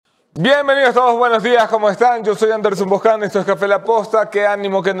Bienvenidos todos, buenos días, ¿cómo están? Yo soy Anderson Boscan, esto es Café La Posta. Qué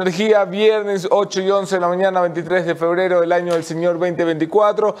ánimo, qué energía. Viernes 8 y 11 de la mañana, 23 de febrero del año del Señor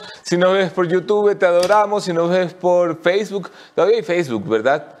 2024. Si nos ves por YouTube, te adoramos. Si nos ves por Facebook, todavía hay Facebook,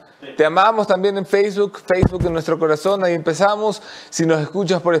 ¿verdad? Sí. Te amamos también en Facebook, Facebook en nuestro corazón, ahí empezamos. Si nos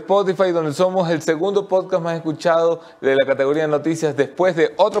escuchas por Spotify, donde somos el segundo podcast más escuchado de la categoría de noticias, después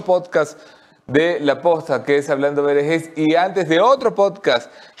de otro podcast de La Posta, que es Hablando Verejes, y antes de otro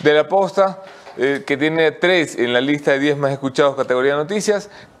podcast de La Posta, que tiene 3 en la lista de 10 más escuchados categoría de noticias,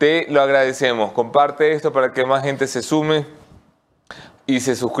 te lo agradecemos. Comparte esto para que más gente se sume y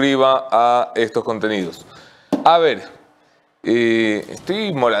se suscriba a estos contenidos. A ver,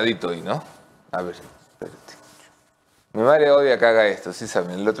 estoy moradito hoy, ¿no? A ver, espérate. Mi madre odia que haga esto, sí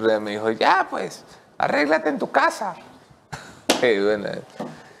saben. El otro día me dijo, ya pues, arréglate en tu casa. Bueno.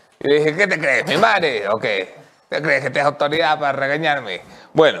 Y le dije, ¿qué te crees, mi madre? ¿O qué? ¿Te crees que tienes autoridad para regañarme?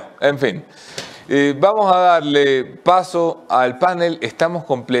 Bueno, en fin. Vamos a darle paso al panel. Estamos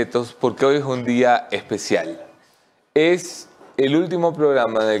completos porque hoy es un día especial. Es el último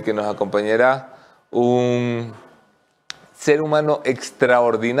programa en el que nos acompañará un ser humano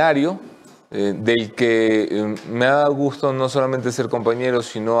extraordinario, del que me da gusto no solamente ser compañero,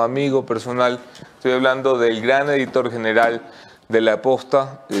 sino amigo personal. Estoy hablando del gran editor general de La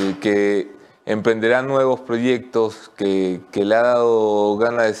Posta, que emprenderá nuevos proyectos, que le ha dado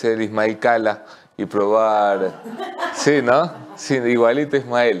ganas de ser Ismael Cala y probar... Sí, ¿no? Sí, igualito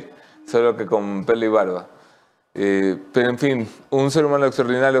Ismael, solo que con pelo y barba. Pero en fin, un ser humano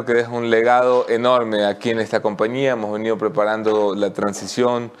extraordinario que deja un legado enorme aquí en esta compañía. Hemos venido preparando la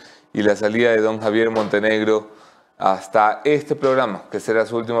transición y la salida de don Javier Montenegro hasta este programa, que será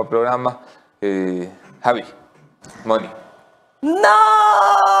su último programa. Javi, Moni. ¡No!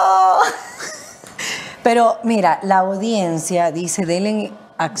 Pero mira, la audiencia dice, denle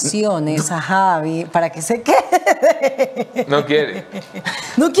acciones a Javi para que se quede. No quiere.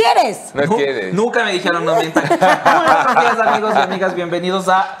 ¿No quieres? No quieres. Nunca me dijeron no mientan. Buenos días, amigos y amigas. Bienvenidos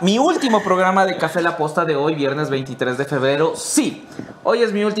a mi último programa de Café La Posta de hoy, viernes 23 de febrero. Sí, hoy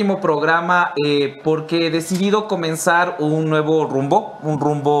es mi último programa porque he decidido comenzar un nuevo rumbo, un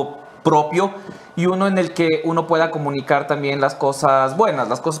rumbo propio, y uno en el que uno pueda comunicar también las cosas buenas,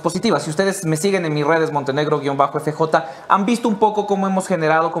 las cosas positivas. Si ustedes me siguen en mis redes, Montenegro-FJ, han visto un poco cómo he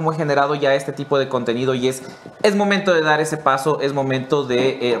generado ya este tipo de contenido, y es momento de dar ese paso, es momento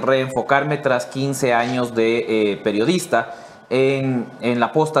de reenfocarme tras 15 años de periodista en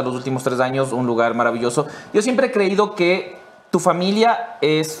La Posta, los últimos 3 años, un lugar maravilloso. Yo siempre he creído que tu familia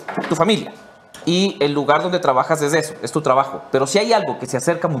es tu familia, y el lugar donde trabajas es eso, es tu trabajo. Pero si hay algo que se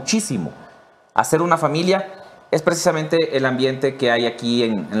acerca muchísimo a ser una familia, es precisamente el ambiente que hay aquí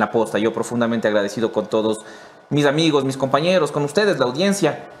en La Posta. Yo profundamente agradecido con todos mis amigos, mis compañeros, con ustedes, la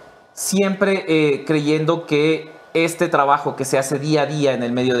audiencia, siempre creyendo que este trabajo que se hace día a día en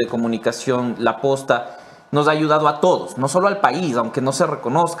el medio de comunicación, La Posta, nos ha ayudado a todos, no solo al país, aunque no se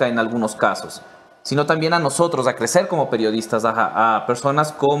reconozca en algunos casos, sino también a nosotros, a crecer como periodistas, a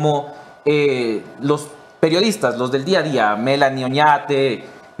personas como los periodistas, los del día a día, Melanie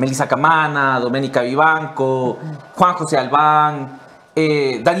Oñate, Melissa Camana, Doménica Vivanco, Juan José Albán,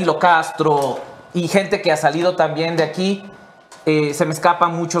 Danilo Castro, y gente que ha salido también de aquí. Se me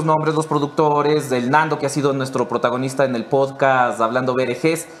escapan muchos nombres, los productores, del Nando, que ha sido nuestro protagonista en el podcast Hablando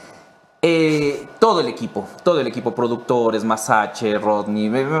Verejes. Todo el equipo, productores, Masache, Rodney,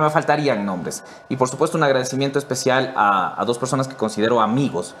 me faltarían nombres. Y por supuesto un agradecimiento especial a 2 personas que considero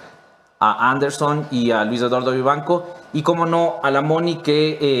amigos, a Anderson y a Luis Eduardo Vivanco, y como no, a la Moni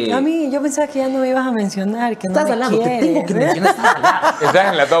que... A mí, yo pensaba que ya no me ibas a mencionar, que no estás me al lado, quieres, te tengo que mencionar, estás al lado. Estás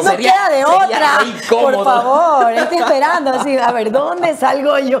en la top. No queda de otra, por favor, estoy esperando así, a ver, ¿dónde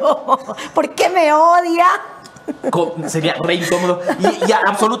salgo yo? ¿Por qué me odia? Sería re incómodo, y ya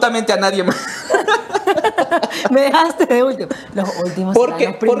absolutamente a nadie más. Me dejaste de último. Los últimos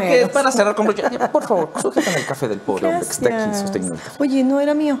porque es para cerrar con broche. Por favor, sujétame el café del pobre hombre que está aquí sosteniendo. Oye, ¿no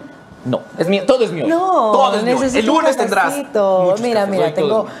era mío? No, es mío, todo es mío. No, todo es mío. El lunes tendrás. Mira,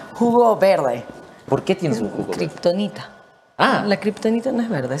 tengo jugo verde. ¿Por qué tienes un jugo verde? Kriptonita. Ah. La kriptonita no es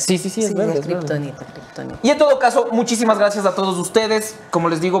verde. Sí, es verde. Es kriptonita. Y en todo caso, muchísimas gracias a todos ustedes. Como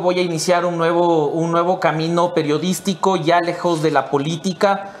les digo, voy a iniciar un nuevo camino periodístico, ya lejos de la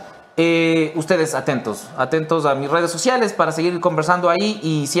política. Ustedes atentos a mis redes sociales para seguir conversando ahí,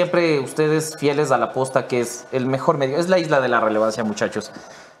 y siempre ustedes fieles a La Posta, que es el mejor medio. Es la isla de la relevancia, muchachos.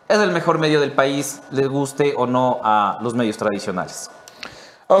 Es el mejor medio del país, les guste o no a los medios tradicionales.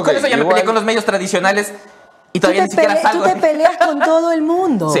 Okay, con eso ya me peleé con los medios tradicionales y todavía ni siquiera salgo. Tú te peleas con todo el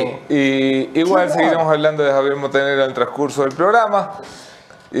mundo. Sí, y igual seguiremos hablando de Javier Montenegro en el transcurso del programa.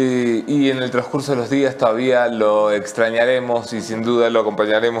 Y en el transcurso de los días todavía lo extrañaremos y sin duda lo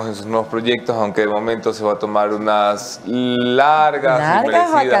acompañaremos en sus nuevos proyectos, aunque de momento se va a tomar unas largas y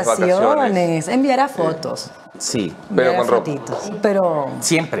merecidas vacaciones. Enviará fotos. Sí, pero con ropa. Pero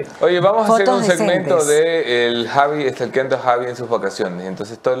siempre. Oye, vamos a hacer un segmento decentes. de el Javi, stalkeando a Javi en sus vacaciones.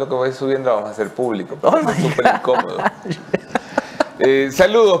 Entonces todo lo que voy subiendo lo vamos a hacer público. Es súper incómodo.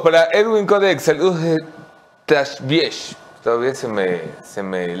 Saludos para Edwin Codex, saludos de Tashbiesh. Todavía se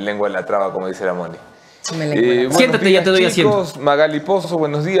me lengua la traba, como dice la Moni. Siéntate, ya te doy asiento. Magali Pozo,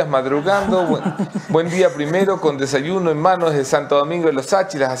 buenos días, madrugando. Buen día primero, con desayuno en mano desde Santo Domingo de los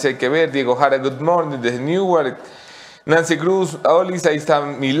Áchilas, así hay que ver. Diego Jara, good morning, desde Newark. Nancy Cruz, Olis, ahí está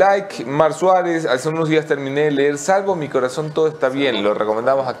mi like. Mar Suárez, hace unos días terminé de leer Salvo mi corazón, todo está bien. Lo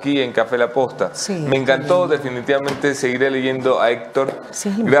recomendamos aquí en Café La Posta. Sí, me encantó, definitivamente seguiré leyendo a Héctor.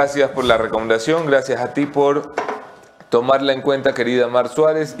 Sí. Gracias por la recomendación, gracias a ti por tomarla en cuenta, querida Mar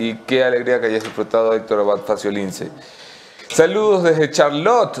Suárez, y qué alegría que hayas disfrutado a Héctor Abad Faciolince. Saludos desde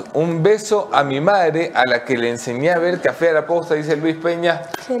Charlotte. Un beso a mi madre, a la que le enseñé a ver Café a la Posta, dice Luis Peña.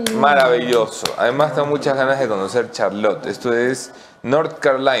 Maravilloso. Además, tengo muchas ganas de conocer Charlotte. Esto es North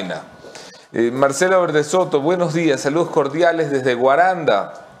Carolina. Marcelo Verde Soto, buenos días. Saludos cordiales desde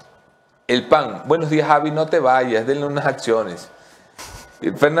Guaranda. El Pan. Buenos días, Javi. No te vayas. Denle unas acciones.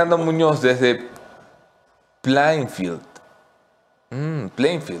 Fernando Muñoz desde Plainfield.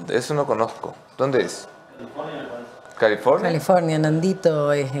 Plainfield. Eso no conozco. ¿Dónde es? ¿California? California,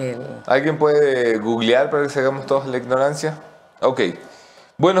 Nandito es el... ¿Alguien puede googlear para que sigamos todos la ignorancia? Ok.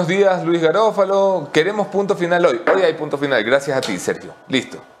 Buenos días, Luis Garófalo. Queremos punto final hoy. Hoy hay punto final. Gracias a ti, Sergio.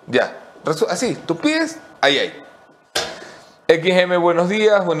 Listo. Ya. Así. Tú pides, ahí hay. XM, buenos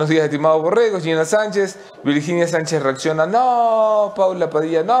días. Buenos días, estimados borregos. Gina Sánchez. Virginia Sánchez reacciona. No. Paula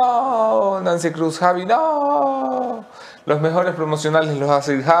Padilla, no. Nancy Cruz, Javi, no. Los mejores promocionales los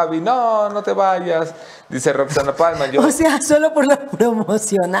hace el Javi. No, no te vayas. Dice Roxana Palma. Yo... O sea, solo por los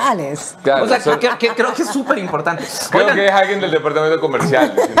promocionales. Claro, O sea, creo que es súper importante. Creo que es alguien del departamento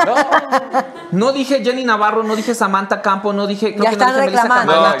comercial. No dije Jenny Navarro, no dije Samantha Campo, no dije... Ya están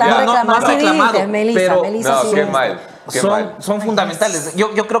reclamando, ya están reclamando. No he reclamado, Melissa, pero Melissa, no, qué mal. Son fundamentales.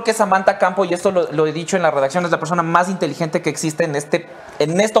 Yo creo que Samantha Campo, y esto lo he dicho en la redacción, es la persona más inteligente que existe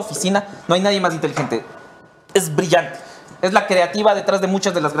en esta oficina. No hay nadie más inteligente. Es brillante. Es la creativa detrás de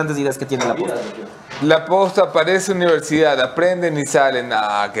muchas de las grandes ideas que tiene la Posta. La Posta parece universidad, aprenden y salen.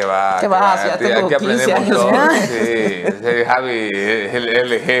 Ah, qué va. ¿Qué va? Ya tengo 15 años. Todos. Sí, el Javi,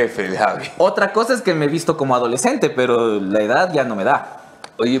 el jefe, el Javi. Otra cosa es que me he visto como adolescente, pero la edad ya no me da.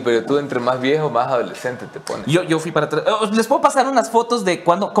 Oye, pero tú entre más viejo, más adolescente te pones. Yo fui para atrás. ¿Les puedo pasar unas fotos de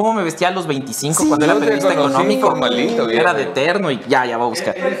cómo me vestía a los 25 Sí, cuando era yo te periodista conocí económico? formalito, viejo. Era de eterno y ya voy a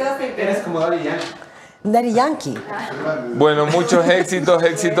buscar. Eres como Daddy Yankee. Daddy Yankee. Bueno, muchos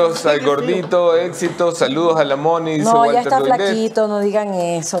éxitos al gordito, éxitos, saludos a la Moni. Dice No, ya Walter está Doilet. flaquito, no digan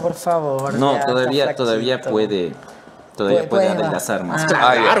eso, por favor. No, ya todavía está flaquito. puede Puede adelgazar más.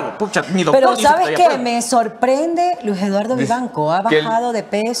 Ah, Claro, pucha, mi doctor Pero dice ¿sabes que qué? todavía puede. Me sorprende Luis Eduardo Dice Vivanco. Ha que él- bajado de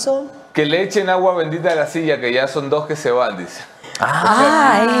peso. Que le echen agua bendita a la silla, que ya son 2 que se van, dice.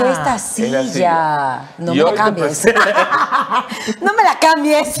 Ah, esta la silla. silla. No Y me hoy la te cambies. No me la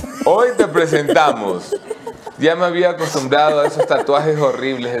cambies. Hoy te presentamos. Ya me había acostumbrado a esos tatuajes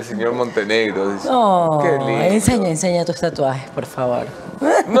horribles del señor Montenegro. Dice. Oh, Qué lindo. enseña tus tatuajes, por favor.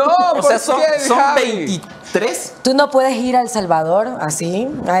 No, O sea, ¿por qué, son Javi? 23. Tú no puedes ir a El Salvador así,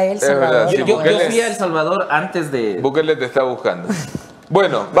 a El verdad, Salvador. sí, Yo no. Bukele. fui a El Salvador antes de... Bukele te está buscando.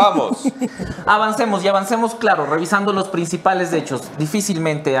 Bueno, vamos. Avancemos, claro, revisando los principales hechos.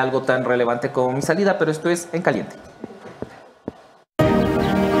 Difícilmente algo tan relevante como mi salida, pero esto es en caliente.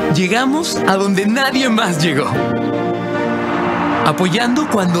 Llegamos a donde nadie más llegó. Apoyando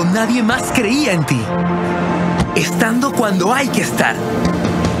cuando nadie más creía en ti. Estando cuando hay que estar.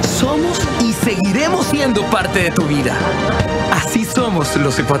 Somos y seguiremos siendo parte de tu vida. Así somos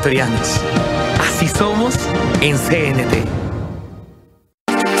los ecuatorianos. Así somos en CNT.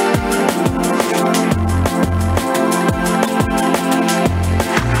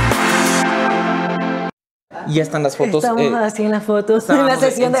 Y ya están las fotos. Estamos así en las fotos, en la Estábamos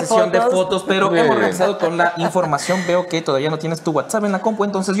sesión, en sesión de de fotos, pero Bien. hemos regresado con la información. Veo que todavía no tienes tu WhatsApp en la compu,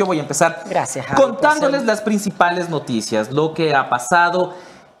 entonces yo voy a empezar Gracias, Javi, contándoles por ser- las principales noticias, lo que ha pasado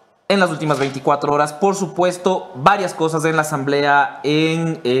en las últimas 24 horas. Por supuesto, varias cosas en la asamblea,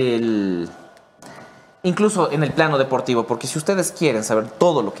 incluso en el plano deportivo, porque si ustedes quieren saber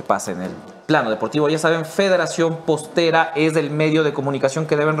todo lo que pasa en el plano deportivo, ya saben, Federación Postera es el medio de comunicación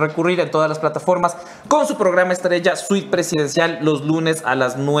que deben recurrir en todas las plataformas con su programa estrella Suite Presidencial los lunes a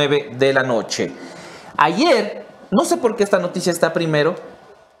las 9 de la noche. Ayer, no sé por qué esta noticia está primero,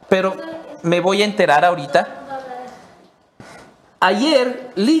 pero me voy a enterar ahorita.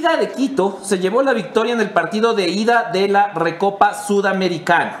 Ayer, Liga de Quito se llevó la victoria en el partido de ida de la Recopa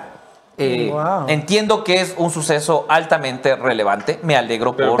Sudamericana. Wow. Entiendo que es un suceso altamente relevante. Me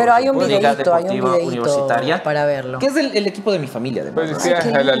alegro por Pero hay un Liga videíto, Deportiva Universitaria, para verlo. que es el equipo de mi familia, además.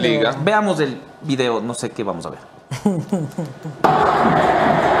 Felicidades a la liga. Veamos el video, no sé qué vamos a ver.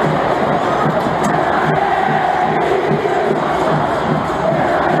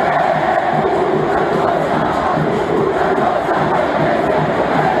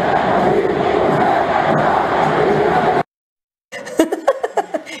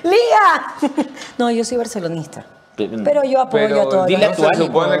 ¡Liga! No, yo soy barcelonista. Pero yo apoyo a todos. dile no a tu se ánimo.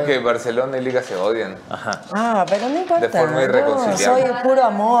 supone que Barcelona y Liga se odian. Ajá. Ah, pero no importa. De forma No, irreconciliable. soy puro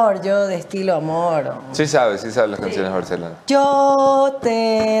amor, yo de estilo amor. Sí sabes las canciones de Barcelona. Yo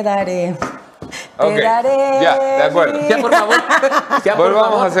te daré. Ok, Te daré. ya, de acuerdo. Ya, por favor. Ya, por Volvamos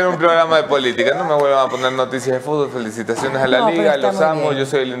favor. a hacer un programa de política. No me vuelvan a poner noticias de fútbol. Felicitaciones a la No, pero liga, está los muy amo. bien. Yo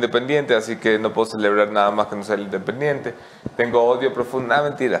soy el independiente, así que no puedo celebrar nada más que no sea el independiente. Tengo odio profundo. Ah,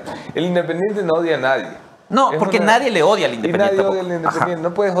 mentira. El independiente no odia a nadie. No, Es porque una- nadie le odia al Y Independiente. nadie odia tampoco. al independiente. Ajá.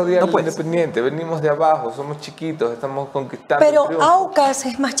 No puedes odiar No al puedes. independiente. Venimos de abajo, somos chiquitos, estamos conquistando. el Pero triunfo. Aucas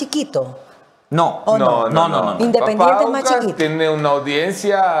es más chiquito. No. ¿O no? No. Independiente Papá es más Aucas chiquito. tiene una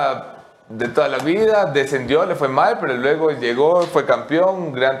audiencia de toda la vida, descendió, le fue mal, pero luego llegó, fue campeón,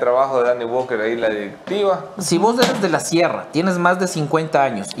 un gran trabajo de Danny Walker ahí en la directiva. Si vos eres de la sierra, tienes más de 50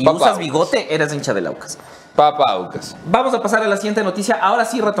 años y Papá usas Aucas. bigote, eres hincha del Aucas. Papá Aucas. Vamos a pasar a la siguiente noticia. Ahora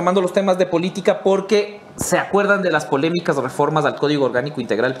sí, retomando los temas de política, porque se acuerdan de las polémicas reformas al Código Orgánico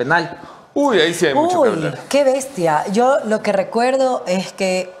Integral Penal. Uy, ahí sí hay mucho que Uy, hablar. qué bestia. Yo lo que recuerdo es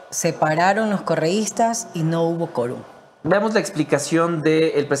que se pararon los correístas y no hubo quórum. Veamos la explicación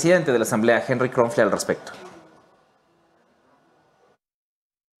del presidente de la Asamblea, Henry Kronfle, al respecto.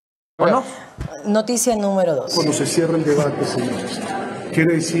 ¿O no? Noticia número 2. Cuando se cierra el debate, señores,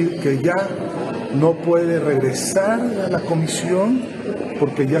 quiere decir que ya no puede regresar a la comisión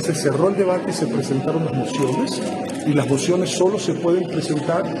porque ya se cerró el debate y se presentaron las mociones, y las mociones solo se pueden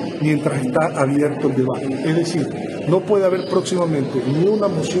presentar mientras está abierto el debate. Es decir, no puede haber próximamente ni una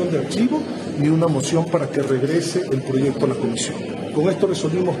moción de archivo ni una moción para que regrese el proyecto a la comisión. Con esto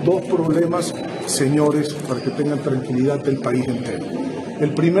resolvimos dos problemas, señores, para que tengan tranquilidad del país entero.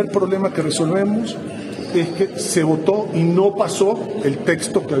 El primer problema que resolvemos es que se votó y no pasó el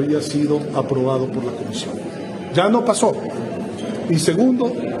texto que había sido aprobado por la comisión. Ya no pasó. Y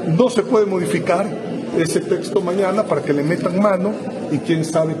segundo, no se puede modificar ese texto mañana para que le metan mano y quién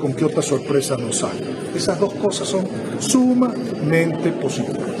sabe con qué otra sorpresa nos sale. Esas dos cosas son sumamente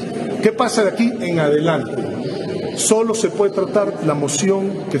positivas. ¿Qué pasa de aquí en adelante? Solo se puede tratar la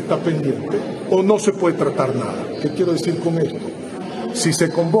moción que está pendiente o no se puede tratar nada. ¿Qué quiero decir con esto? Si se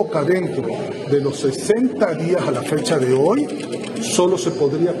convoca dentro de los 60 días a la fecha de hoy, solo se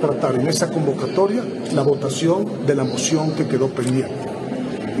podría tratar en esa convocatoria la votación de la moción que quedó pendiente.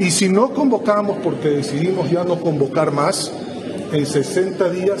 Y si no convocamos porque decidimos ya no convocar más, en 60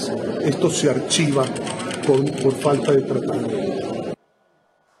 días esto se archiva por falta de tratamiento.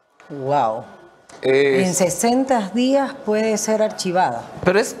 Wow. En 60 días puede ser archivada.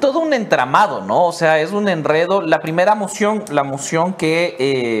 Pero es todo un entramado, ¿no? O sea, es un enredo. La primera moción, la moción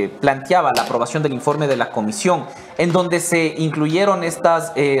que planteaba la aprobación del informe de la comisión, en donde se incluyeron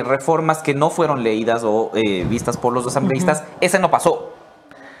estas reformas que no fueron leídas o vistas por los asambleístas, ese no pasó.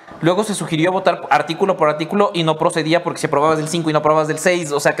 Luego se sugirió votar artículo por artículo y no procedía porque si aprobabas del 5 y no aprobabas del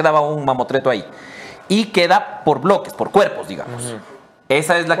 6, o sea, quedaba un mamotreto ahí. Y queda por bloques, por cuerpos, digamos.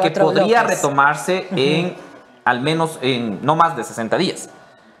 Esa es la que 4 podría bloques. retomarse en, al menos en no más de 60 días.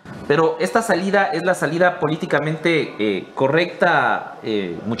 Pero esta salida es la salida políticamente correcta,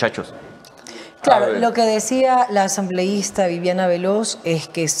 muchachos. Claro, A ver. lo que decía la asambleísta Viviana Veloz es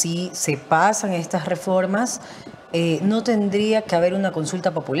que si se pasan estas reformas, no tendría que haber una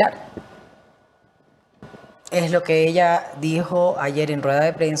consulta popular. Es lo que ella dijo ayer en rueda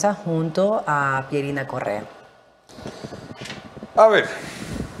de prensa junto a Pierina Correa. A ver,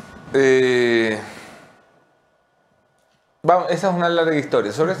 vamos, esa es una larga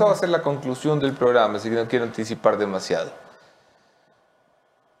historia. Sobre esto va a ser la conclusión del programa, así que no quiero anticipar demasiado.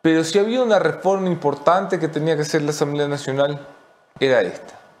 Pero si había una reforma importante que tenía que hacer la Asamblea Nacional, era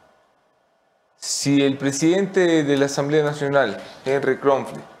esta. Si el presidente de la Asamblea Nacional, Henry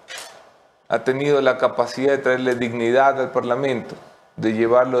Kronfle, ha tenido la capacidad de traerle dignidad al Parlamento, de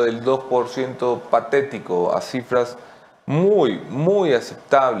llevarlo del 2% patético a cifras muy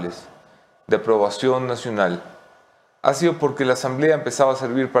aceptables de aprobación nacional, ha sido porque la Asamblea empezaba a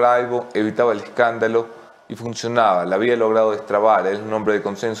servir para algo, evitaba el escándalo y funcionaba, la había logrado destrabar, es un hombre de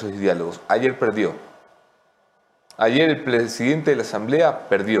consensos y diálogos. Ayer perdió. Ayer el presidente de la Asamblea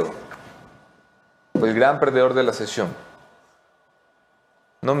perdió. Fue el gran perdedor de la sesión.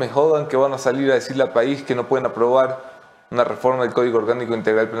 No me jodan que van a salir a decirle al país que no pueden aprobar una reforma del Código Orgánico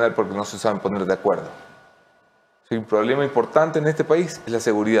Integral Penal porque no se saben poner de acuerdo. Si un problema importante en este país es la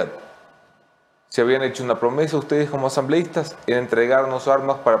seguridad. Si habían hecho una promesa ustedes como asambleístas, era entregarnos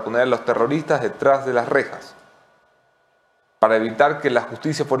armas para poner a los terroristas detrás de las rejas, para evitar que la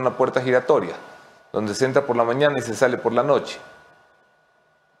justicia fuera una puerta giratoria, donde se entra por la mañana y se sale por la noche,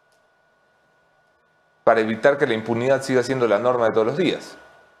 para evitar que la impunidad siga siendo la norma de todos los días.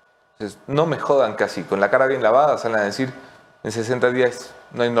 Entonces, no me jodan que así, con la cara bien lavada, salen a decir en 60 días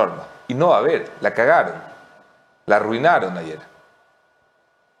no hay norma. Y no va a haber, la cagaron, la arruinaron ayer.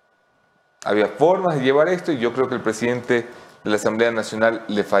 Había formas de llevar esto y yo creo que el presidente de la Asamblea Nacional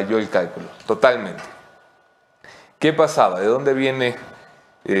le falló el cálculo, totalmente. ¿Qué pasaba? ¿De dónde viene?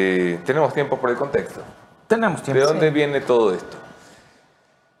 Tenemos tiempo por el contexto. Tenemos tiempo. ¿De dónde viene todo esto?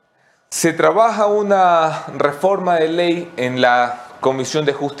 Se trabaja una reforma de ley en la Comisión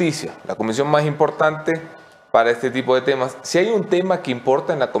de Justicia, la comisión más importante para este tipo de temas. Si hay un tema que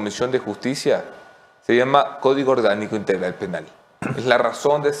importa en la Comisión de Justicia, se llama Código Orgánico Integral Penal. Es la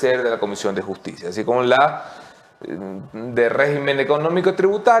razón de ser de la Comisión de Justicia. Así como la de régimen económico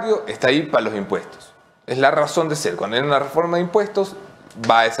tributario está ahí para los impuestos. Es la razón de ser. Cuando hay una reforma de impuestos,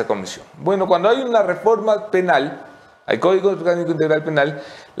 va a esa comisión. Bueno, cuando hay una reforma penal, hay Código Orgánico Integral Penal,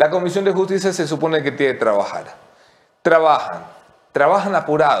 la Comisión de Justicia se supone que tiene que trabajar. Trabajan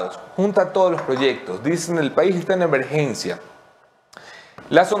apurados, juntan todos los proyectos, dicen el país está en emergencia.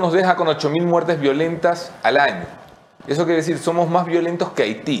 Lazo nos deja con 8.000 muertes violentas al año. Eso quiere decir, somos más violentos que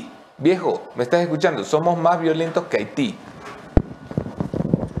Haití. Viejo, ¿me estás escuchando? Somos más violentos que Haití.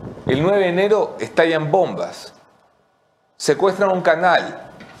 El 9 de enero estallan bombas, secuestran un canal,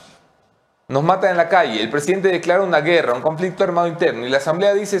 nos matan en la calle, el presidente declara una guerra, un conflicto armado interno y la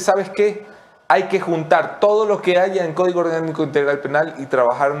Asamblea dice, ¿sabes qué? Hay que juntar todo lo que haya en Código Orgánico Integral Penal y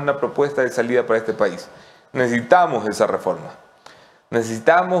trabajar en una propuesta de salida para este país. Necesitamos esa reforma.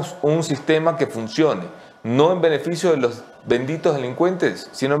 Necesitamos un sistema que funcione, no en beneficio de los benditos delincuentes,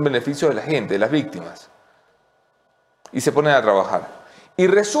 sino en beneficio de la gente, de las víctimas. Y se ponen a trabajar. Y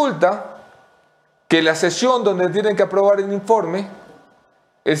resulta que la sesión donde tienen que aprobar el informe,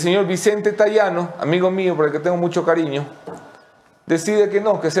 el señor Vicente Tayano, amigo mío por el que tengo mucho cariño, decide que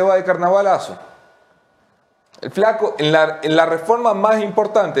no, que se va de carnavalazo. El flaco, en la reforma más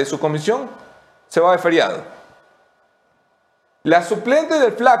importante de su comisión, se va de feriado. La suplente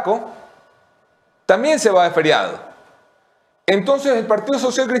del flaco también se va de feriado. Entonces el Partido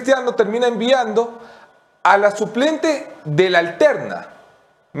Social Cristiano termina enviando a la suplente de la alterna.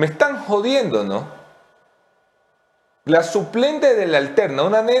 Me están jodiendo, ¿no? La suplente de la alterna,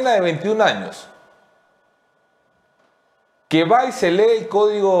 una nena de 21 años, que va y se lee el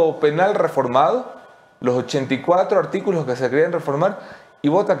Código Penal reformado, los 84 artículos que se querían reformar, y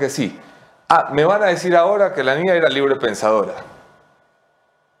vota que sí. Ah, me van a decir ahora que la niña era libre pensadora.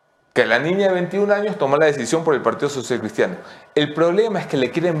 Que la niña de 21 años tomó la decisión por el Partido Social Cristiano. El problema es que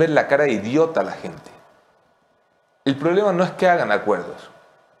le quieren ver la cara de idiota a la gente. El problema no es que hagan acuerdos,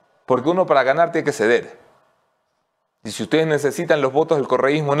 porque uno para ganar tiene que ceder. Y si ustedes necesitan los votos del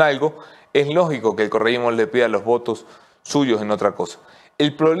correísmo en algo, es lógico que el correísmo le pida los votos suyos en otra cosa.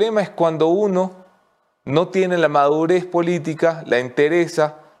 El problema es cuando uno no tiene la madurez política, la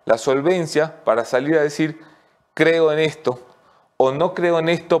entereza, la solvencia para salir a decir, creo en esto, o no creo en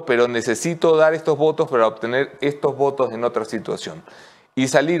esto, pero necesito dar estos votos para obtener estos votos en otra situación. Y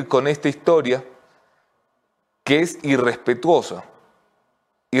salir con esta historia que es irrespetuosa.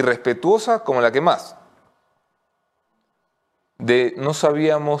 Irrespetuosa como la que más. No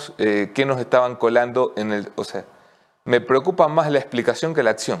sabíamos qué nos estaban colando en el... O sea, me preocupa más la explicación que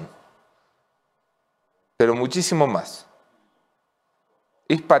la acción. Pero muchísimo más.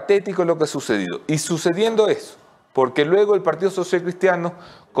 Es patético lo que ha sucedido. Y sucediendo eso, porque luego el Partido Social Cristiano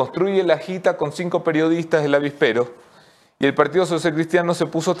construye la jita con 5 periodistas del avispero y el Partido Social Cristiano se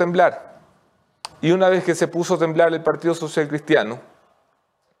puso a temblar. Y una vez que se puso a temblar el Partido Social Cristiano,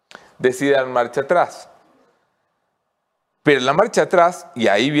 decide dar marcha atrás. Pero la marcha atrás, y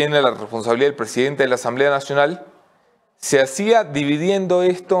ahí viene la responsabilidad del presidente de la Asamblea Nacional, se hacía dividiendo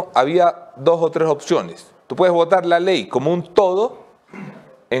esto, había 2 o 3 opciones. Tú puedes votar la ley como un todo,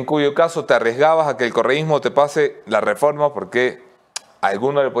 en cuyo caso te arriesgabas a que el correísmo te pase la reforma porque a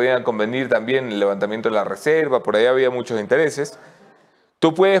algunos le podían convenir también el levantamiento de la reserva, por ahí había muchos intereses.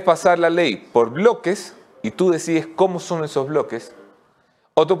 Tú puedes pasar la ley por bloques y tú decides cómo son esos bloques.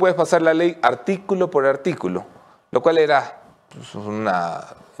 O tú puedes pasar la ley artículo por artículo, lo cual era pues, una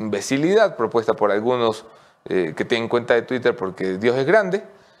imbecilidad propuesta por algunos que tienen cuenta de Twitter porque Dios es grande.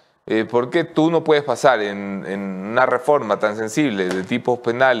 Porque tú no puedes pasar en una reforma tan sensible de tipos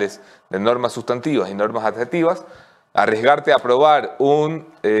penales, de normas sustantivas y normas adjetivas, arriesgarte a aprobar un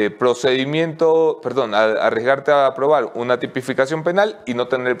arriesgarte a aprobar una tipificación penal y no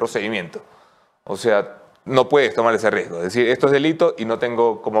tener el procedimiento. O sea, no puedes tomar ese riesgo. Es decir, esto es delito y no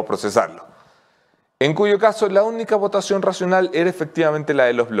tengo cómo procesarlo. En cuyo caso, la única votación racional era efectivamente la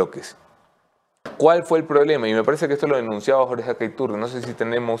de los bloques. ¿Cuál fue el problema? Y me parece que esto lo denunciaba Jorge Acaiturri. No sé si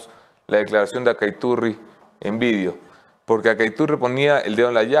tenemos la declaración de Acaiturri en vídeo, porque Acaiturri ponía el dedo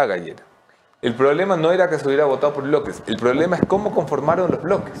en la llaga ayer. El problema no era que se hubiera votado por bloques, el problema es cómo conformaron los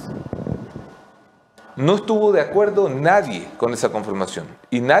bloques. No estuvo de acuerdo nadie con esa conformación.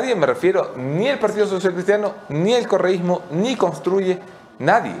 Y nadie, me refiero, ni el Partido Social Cristiano, ni el correísmo, ni Construye,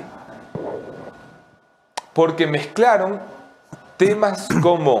 nadie. Porque mezclaron temas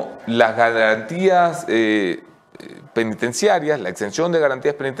como las garantías penitenciarias, la exención de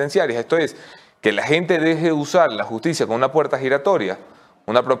garantías penitenciarias, esto es, que la gente deje de usar la justicia como una puerta giratoria,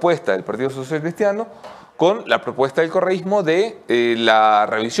 una propuesta del Partido Social Cristiano, con la propuesta del correísmo de la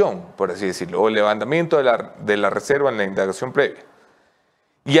revisión, por así decirlo, o el levantamiento de la reserva en la indagación previa.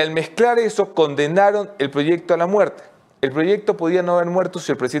 Y al mezclar eso, condenaron el proyecto a la muerte. El proyecto podía no haber muerto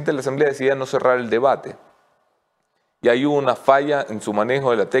si el presidente de la Asamblea decidía no cerrar el debate. Y ahí hubo una falla en su manejo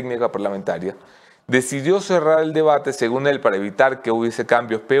de la técnica parlamentaria. Decidió cerrar el debate, según él, para evitar que hubiese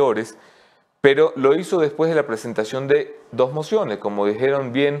cambios peores, pero lo hizo después de la presentación de dos mociones, como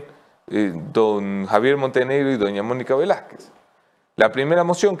dijeron bien don Javier Montenegro y doña Mónica Velázquez. La primera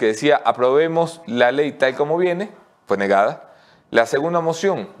moción, que decía aprobemos la ley tal como viene, fue negada. La segunda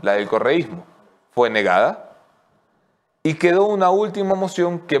moción, la del correísmo, fue negada. Y quedó una última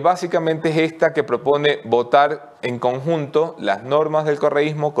moción que básicamente es esta que propone votar en conjunto las normas del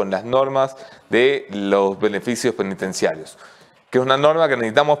correísmo con las normas de los beneficios penitenciarios, que es una norma que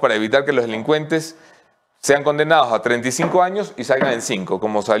necesitamos para evitar que los delincuentes sean condenados a 35 años y salgan en 5,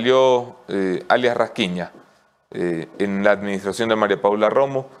 como salió alias Rasquiña en la administración de María Paula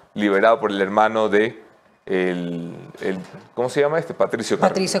Romo, liberado por el hermano de ¿cómo se llama este? Patricio Carrillo.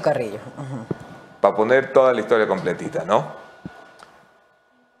 Patricio Carrillo. Para poner toda la historia completita, ¿no?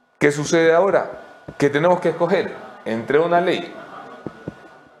 ¿Qué sucede ahora? Que tenemos que escoger entre una ley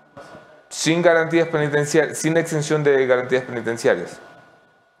sin garantías penitenciarias, sin exención de garantías penitenciarias,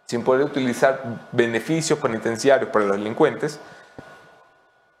 sin poder utilizar beneficios penitenciarios para los delincuentes,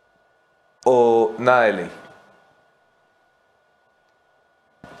 o nada de ley.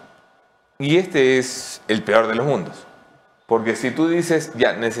 Y este es el peor de los mundos. Porque si tú dices,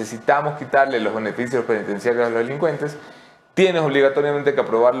 ya, necesitamos quitarle los beneficios penitenciarios a los delincuentes, tienes obligatoriamente que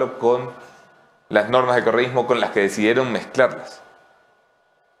aprobarlo con las normas de correísmo con las que decidieron mezclarlas.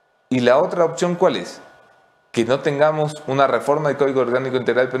 ¿Y la otra opción cuál es? Que no tengamos una reforma del Código Orgánico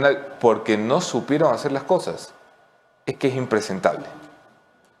Integral Penal porque no supieron hacer las cosas. Es que es impresentable.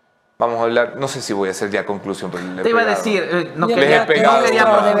 Vamos a hablar, no sé si voy a hacer ya conclusión. Pero te iba a decir, no Yo quería creo que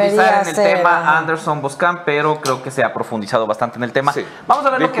profundizar en el ser, tema Anderson Boscan, pero creo que se ha profundizado bastante en el tema. Sí. Vamos a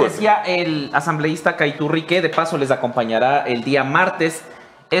ver lo que Disculpe. decía el asambleísta Acaiturri, que de paso les acompañará el día martes.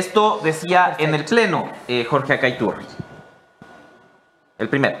 Esto decía Perfecto. en el pleno Jorge Acaiturri. El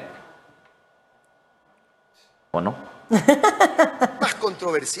primero. ¿O no? Más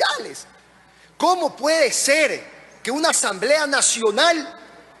controversiales. ¿Cómo puede ser que una Asamblea Nacional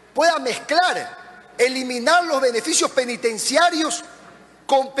pueda mezclar, eliminar los beneficios penitenciarios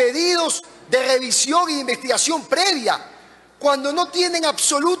con pedidos de revisión e investigación previa, cuando no tienen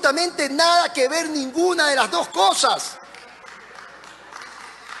absolutamente nada que ver ninguna de las dos cosas?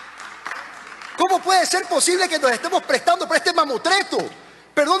 ¿Cómo puede ser posible que nos estemos prestando para este mamotreto?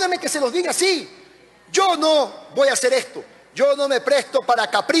 Perdónenme que se los diga así. Yo no voy a hacer esto. Yo no me presto para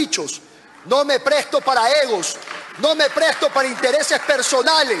caprichos. No me presto para egos. No me presto para intereses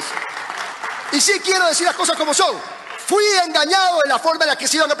personales. Y sí quiero decir las cosas como son. Fui engañado en la forma en la que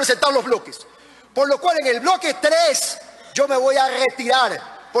se iban a presentar los bloques. Por lo cual en el bloque 3 yo me voy a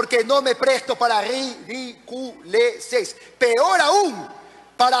retirar porque no me presto para ridiculeces. Peor aún,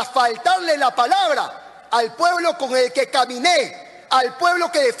 para faltarle la palabra al pueblo con el que caminé, al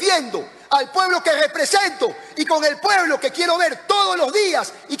pueblo que defiendo, al pueblo que represento y con el pueblo que quiero ver todos los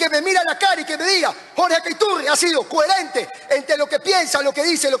días y que me mira a la cara y que me diga: Jorge Acaiturri ha sido coherente entre lo que piensa, lo que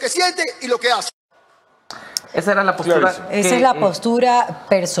dice, lo que siente y lo que hace. Esa era la postura. Esa es la postura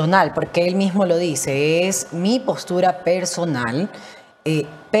personal, porque él mismo lo dice, es mi postura personal,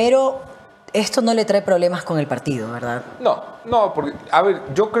 pero esto no le trae problemas con el partido, ¿verdad? No, porque, a ver,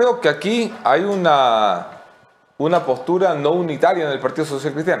 yo creo que aquí hay una postura no unitaria en el Partido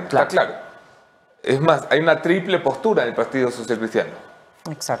Social Cristiano, está claro. Es más, hay una triple postura en el Partido Social Cristiano.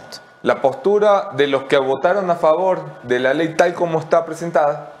 Exacto. La postura de los que votaron a favor de la ley tal como está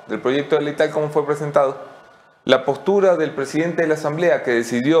presentada, del proyecto de ley tal como fue presentado, la postura del presidente de la Asamblea que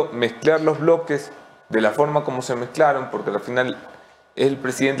decidió mezclar los bloques de la forma como se mezclaron, porque al final es el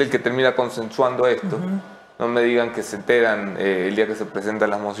presidente el que termina consensuando esto. No me digan que se enteran el día que se presentan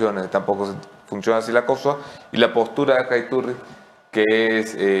las mociones, tampoco funciona así la cosa. Y la postura de Caiturri, que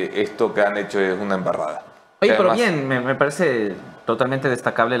es esto que han hecho es una embarrada. Oye, Además, pero bien, me parece totalmente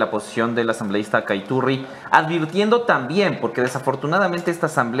destacable la posición del asambleísta Caiturri, advirtiendo también, porque desafortunadamente esta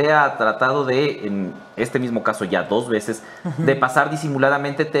asamblea ha tratado de, en este mismo caso ya 2 veces, de pasar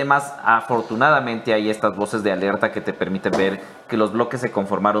disimuladamente temas. Afortunadamente hay estas voces de alerta que te permiten ver que los bloques se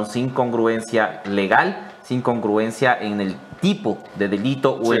conformaron sin congruencia legal, sin congruencia en el tipo de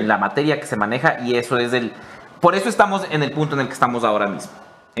delito o en la materia que se maneja, y eso es por eso estamos en el punto en el que estamos ahora mismo.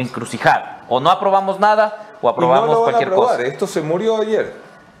 Encrucijada. O no aprobamos nada o aprobamos no lo van cualquier a aprobar. cosa. Esto se murió ayer.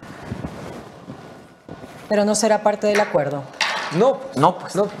 Pero no será parte del acuerdo. No,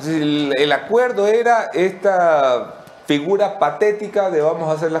 pues. El acuerdo era esta figura patética de vamos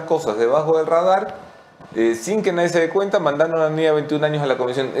a hacer las cosas debajo del radar, sin que nadie se dé cuenta, mandando a una niña de 21 años a la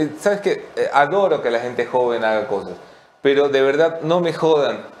comisión. ¿Sabes qué? Adoro que la gente joven haga cosas, pero de verdad no me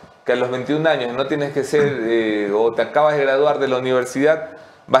jodan que a los 21 años no tienes que ser, o te acabas de graduar de la universidad,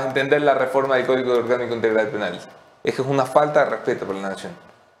 vas a entender la reforma del Código Orgánico Integral Penal. Es que es una falta de respeto para la nación.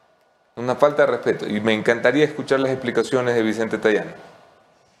 Una falta de respeto. Y me encantaría escuchar las explicaciones de Vicente Tayana.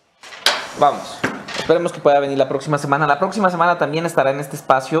 Vamos. Esperemos que pueda venir la próxima semana. La próxima semana también estará en este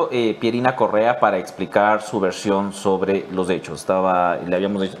espacio Pierina Correa para explicar su versión sobre los hechos. Le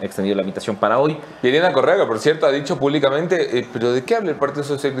habíamos extendido la invitación para hoy. Pierina Correa, que por cierto ha dicho públicamente, ¿pero de qué habla el Partido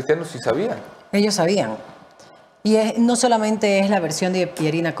Social Cristiano si sabían? Ellos sabían. Y no solamente es la versión de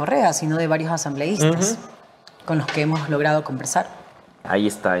Pierina Correa, sino de varios asambleístas con los que hemos logrado conversar. Ahí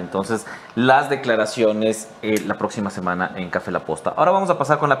está, entonces, las declaraciones la próxima semana en Café La Posta. Ahora vamos a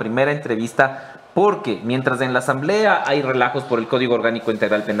pasar con la primera entrevista, porque mientras en la Asamblea hay relajos por el Código Orgánico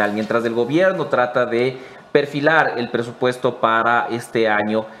Integral Penal, mientras el gobierno trata de perfilar el presupuesto para este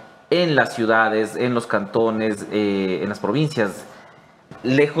año en las ciudades, en los cantones, en las provincias,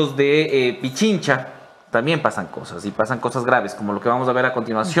 lejos de Pichincha, también pasan cosas, y pasan cosas graves, como lo que vamos a ver a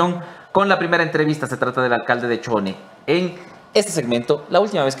continuación con la primera entrevista. Se trata del alcalde de Chone. En este segmento, la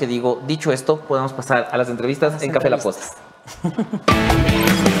última vez que dicho esto, podemos pasar a las entrevistas en Café La Posta.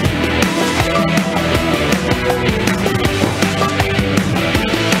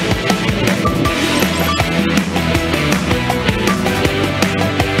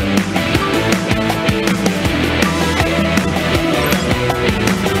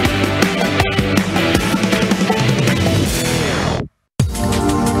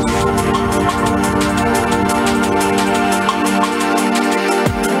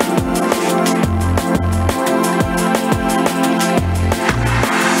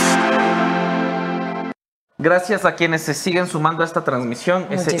 Gracias a quienes se siguen sumando a esta transmisión.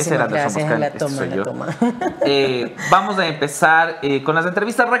 Ese era gracias, Anderson Boscan, vamos a empezar con las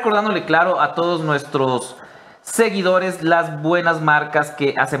entrevistas, recordándole, claro, a todos nuestros seguidores las buenas marcas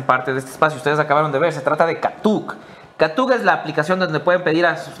que hacen parte de este espacio. Ustedes acabaron de ver, se trata de Katuk. Katuk es la aplicación donde pueden pedir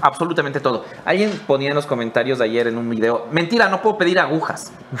absolutamente todo. Alguien ponía en los comentarios de ayer en un video, mentira, no puedo pedir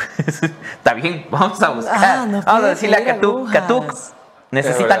agujas. Está bien, vamos a buscar. No vamos a decirle a Katuk, Katuk,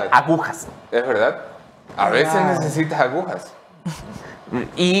 necesitan agujas. Es verdad. A veces necesitas agujas.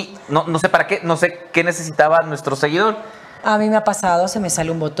 Y no sé para qué, no sé qué necesitaba nuestro seguidor. A mí me ha pasado, se me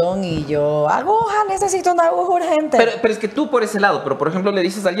sale un botón y yo, aguja, necesito una aguja urgente. Pero es que tú por ese lado, pero por ejemplo le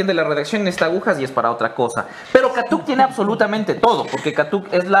dices a alguien de la redacción, necesita agujas y es para otra cosa. Pero Katuk tiene absolutamente todo, porque Katuk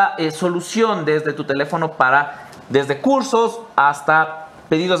es la solución desde tu teléfono desde cursos hasta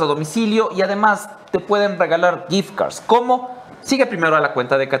pedidos a domicilio, y además te pueden regalar gift cards. ¿Cómo? Sigue primero a la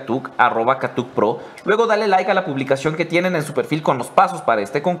cuenta de Katuk, @KatukPro. Luego dale like a la publicación que tienen en su perfil con los pasos para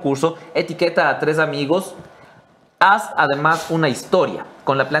este concurso. Etiqueta a 3 amigos. Haz además una historia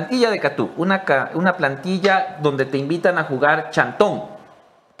con la plantilla de Katuk. Una plantilla donde te invitan a jugar chantón,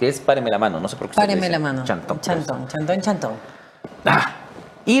 que es páreme la mano, no sé por qué. Páreme la mano. Chantón. Chantón.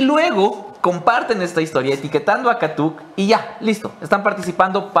 Y luego comparten esta historia etiquetando a Katuk y ya, listo. Están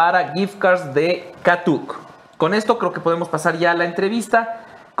participando para gift cards de Katuk. Con esto creo que podemos pasar ya a la entrevista.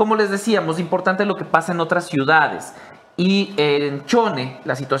 Como les decíamos, importante lo que pasa en otras ciudades. Y en Chone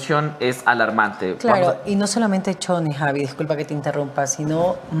la situación es alarmante. Claro, y no solamente Chone, Javi, disculpa que te interrumpa,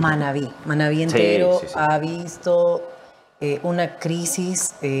 sino Manabí. Manabí entero sí. ha visto una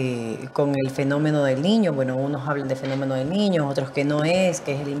crisis con el fenómeno del Niño. Bueno, unos hablan de fenómeno del Niño, otros que no es,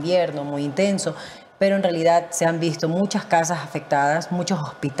 que es el invierno muy intenso, pero en realidad se han visto muchas casas afectadas, muchos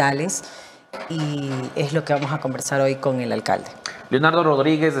hospitales, y es lo que vamos a conversar hoy con el alcalde. Leonardo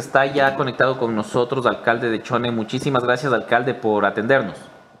Rodríguez está ya conectado con nosotros, alcalde de Chone. Muchísimas gracias, alcalde, por atendernos.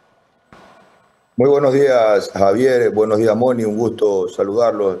 Muy buenos días, Javier. Buenos días, Moni. Un gusto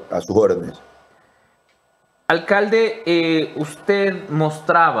saludarlos, a sus órdenes. Alcalde, usted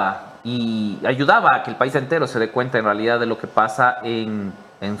mostraba y ayudaba a que el país entero se dé cuenta en realidad de lo que pasa en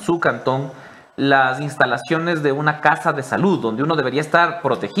su cantón, las instalaciones de una casa de salud, donde uno debería estar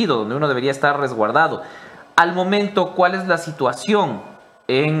protegido, donde uno debería estar resguardado. Al momento, ¿cuál es la situación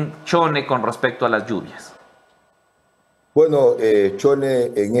en Chone con respecto a las lluvias? Bueno,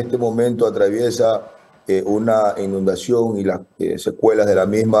 Chone en este momento atraviesa una inundación y las secuelas de la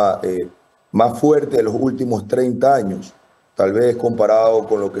misma más fuerte de los últimos 30 años, tal vez comparado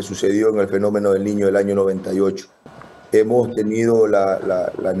con lo que sucedió en el fenómeno del Niño del año 98. Hemos tenido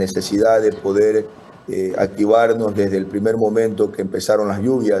la necesidad de poder activarnos desde el primer momento que empezaron las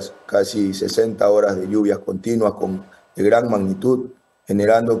lluvias, casi 60 horas de lluvias continuas de gran magnitud,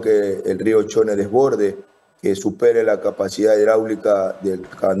 generando que el río Chone desborde, que supere la capacidad hidráulica del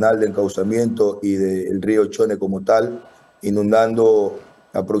canal de encauzamiento y del río Chone como tal, inundando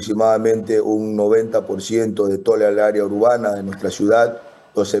aproximadamente un 90% de toda el área urbana de nuestra ciudad,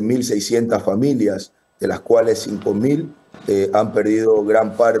 12.600 familias, de las cuales 5.000 han perdido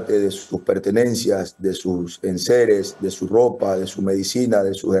gran parte de sus pertenencias, de sus enseres, de su ropa, de su medicina,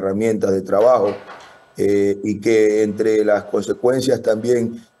 de sus herramientas de trabajo, y que entre las consecuencias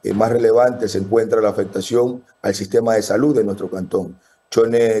también más relevantes se encuentra la afectación al sistema de salud de nuestro cantón.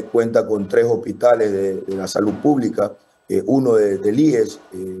 Chone cuenta con 3 hospitales de la salud pública, uno del IES,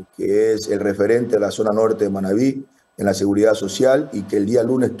 que es el referente de la zona norte de Manabí en la seguridad social, y que el día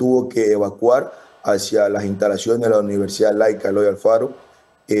lunes tuvo que evacuar hacia las instalaciones de la Universidad Laica Eloy Alfaro,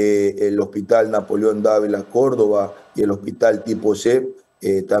 el Hospital Napoleón Dávila Córdoba y el Hospital Tipo C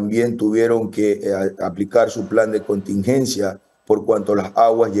también tuvieron que aplicar su plan de contingencia por cuanto las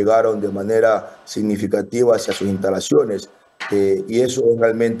aguas llegaron de manera significativa hacia sus instalaciones. Y eso es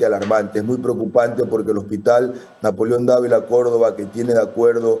realmente alarmante, es muy preocupante porque el Hospital Napoleón Dávila Córdoba, que tiene de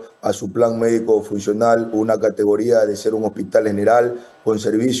acuerdo a su plan médico funcional una categoría de ser un hospital general con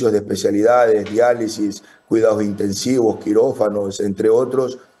servicios de especialidades, diálisis, cuidados intensivos, quirófanos, entre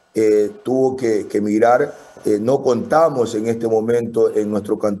otros, tuvo que migrar. No contamos en este momento en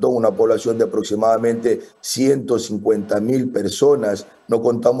nuestro cantón una población de aproximadamente 150.000 personas. No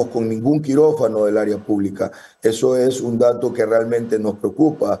contamos con ningún quirófano del área pública. Eso es un dato que realmente nos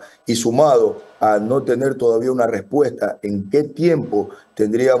preocupa, y sumado a no tener todavía una respuesta en qué tiempo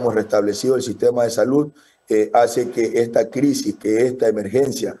tendríamos restablecido el sistema de salud, hace que esta crisis, que esta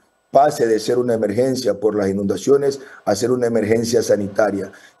emergencia pase de ser una emergencia por las inundaciones a ser una emergencia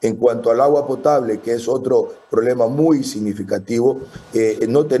sanitaria. En cuanto al agua potable, que es otro problema muy significativo,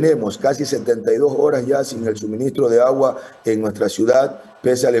 no tenemos casi 72 horas ya sin el suministro de agua en nuestra ciudad,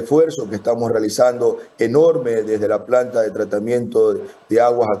 pese al esfuerzo que estamos realizando enorme desde la planta de tratamiento de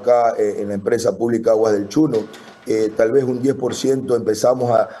aguas acá en la empresa pública Aguas del Chuno. Tal vez un 10% empezamos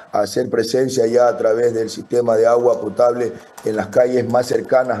a hacer presencia ya a través del sistema de agua potable en las calles más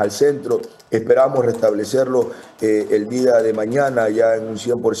cercanas al centro. Esperamos restablecerlo el día de mañana ya en un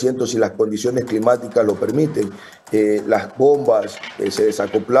 100% si las condiciones climáticas lo permiten. Las bombas se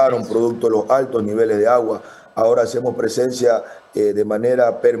desacoplaron producto de los altos niveles de agua. Ahora hacemos presencia de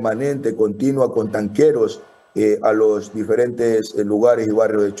manera permanente, continua, con tanqueros a los diferentes lugares y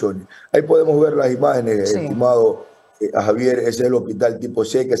barrios de Chone. Ahí podemos ver las imágenes, sí. Estimado Javier. Ese es el hospital tipo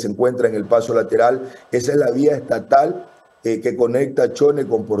C que se encuentra en el paso lateral. Esa es la vía estatal que conecta Chone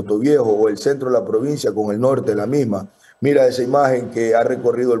con Puerto Viejo, o el centro de la provincia con el norte de la misma. Mira esa imagen que ha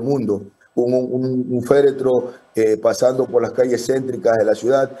recorrido el mundo. Un féretro pasando por las calles céntricas de la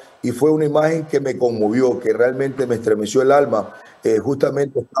ciudad, y fue una imagen que me conmovió, que realmente me estremeció el alma.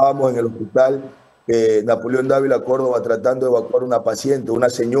 Justamente estábamos en el hospital Napoleón Dávila Córdoba tratando de evacuar una paciente, una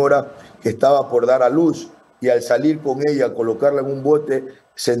señora que estaba por dar a luz, y al salir con ella, colocarla en un bote,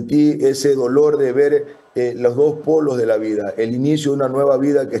 sentí ese dolor de ver los dos polos de la vida, el inicio de una nueva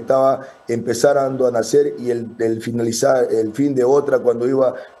vida que estaba empezando a nacer y el fin de otra cuando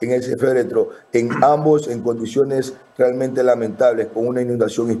iba en ese féretro, en ambos en condiciones realmente lamentables, con una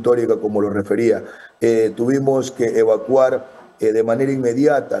inundación histórica como lo refería. Tuvimos que evacuar de manera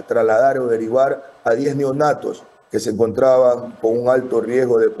inmediata, trasladar o derivar a 10 neonatos que se encontraban con un alto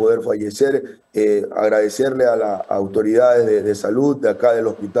riesgo de poder fallecer. Agradecerle a las autoridades de salud de acá del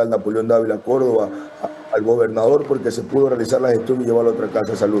Hospital Napoleón Dávila Córdoba, al gobernador, porque se pudo realizar la gestión y llevarlo a otra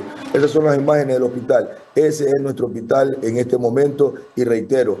casa de salud. Esas son las imágenes del hospital. Ese es nuestro hospital en este momento y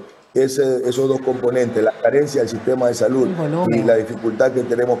reitero, esos dos componentes, la carencia del sistema de salud y la dificultad que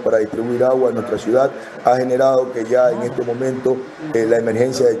tenemos para distribuir agua en nuestra ciudad, ha generado que ya en este momento la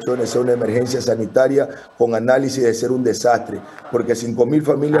emergencia de Chone sea una emergencia sanitaria con análisis de ser un desastre, porque 5.000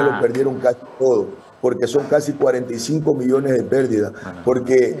 familias lo perdieron casi todo, porque son casi 45 millones de pérdidas,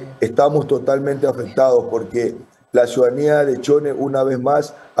 porque estamos totalmente afectados, porque la ciudadanía de Chone una vez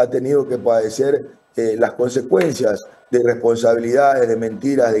más ha tenido que padecer las consecuencias de irresponsabilidades, de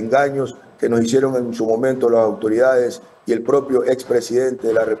mentiras, de engaños que nos hicieron en su momento las autoridades y el propio expresidente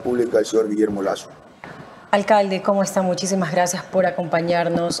de la República, el señor Guillermo Lasso. Alcalde, ¿cómo está? Muchísimas gracias por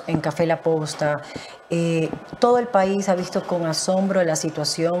acompañarnos en Café La Posta. Todo el país ha visto con asombro la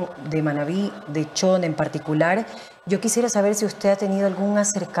situación de Manabí, de Chone en particular. Yo quisiera saber si usted ha tenido algún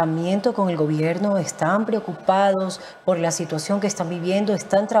acercamiento con el gobierno. ¿Están preocupados por la situación que están viviendo?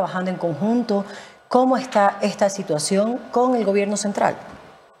 ¿Están trabajando en conjunto? ¿Cómo está esta situación con el gobierno central?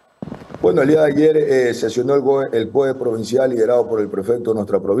 Bueno, el día de ayer sesionó el COE provincial liderado por el prefecto de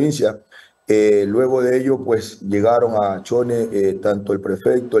nuestra provincia. Luego de ello, pues llegaron a Chone tanto el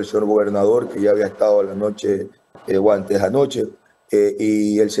prefecto, el señor gobernador, que ya había estado la noche o antes de anoche,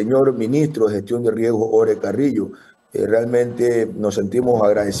 y el señor ministro de Gestión de Riesgo, Ore Carrillo. Realmente nos sentimos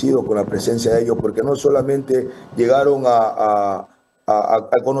agradecidos con la presencia de ellos, porque no solamente llegaron a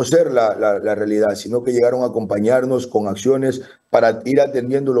conocer la realidad, sino que llegaron a acompañarnos con acciones para ir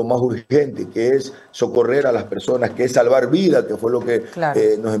atendiendo lo más urgente, que es socorrer a las personas, que es salvar vidas, que fue lo que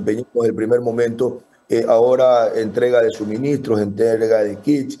nos empeñamos en el primer momento. Ahora entrega de suministros, entrega de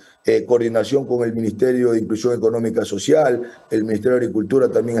kits, coordinación con el Ministerio de Inclusión Económica Social, el Ministerio de Agricultura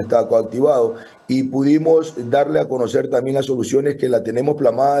también está coactivado, y pudimos darle a conocer también las soluciones que la tenemos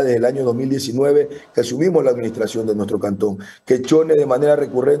plasmada desde el año 2019, que asumimos la administración de nuestro cantón. Que Chone de manera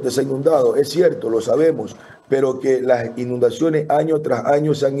recurrente se ha inundado, es cierto, lo sabemos, pero que las inundaciones año tras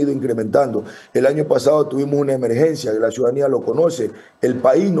año se han ido incrementando. El año pasado tuvimos una emergencia, la ciudadanía lo conoce, el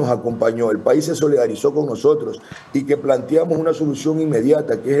país nos acompañó, el país se solidarizó con nosotros y que planteamos una solución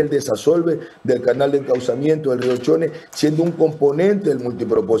inmediata, que es el desasolve del canal de encauzamiento del río Chone, siendo un componente del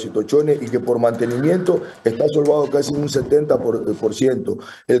multipropósito Chone y que por mantenimiento está solvado casi un 70%.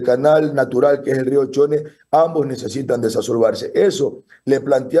 El canal natural, que es el río Chone, ambos necesitan desasolvarse. Eso le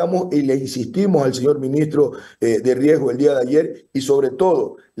planteamos y le insistimos al señor ministro de Riesgo el día de ayer, y sobre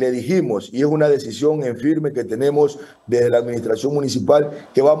todo le dijimos, y es una decisión en firme que tenemos desde la administración municipal,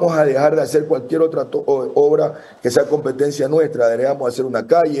 que vamos a dejar de hacer cualquier otra obra que sea competencia nuestra. Dejaremos de hacer una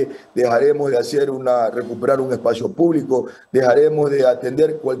calle, dejaremos de hacer recuperar un espacio público, dejaremos de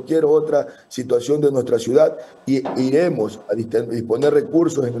atender cualquier otra situación de nuestra ciudad y iremos a disponer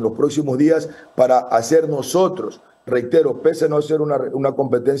recursos en los próximos días para hacer nosotros. Reitero, pese a no ser una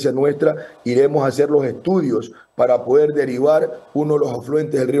competencia nuestra, iremos a hacer los estudios para poder derivar uno de los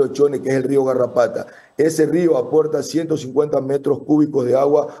afluentes del río Chone, que es el río Garrapata. Ese río aporta 150 metros cúbicos de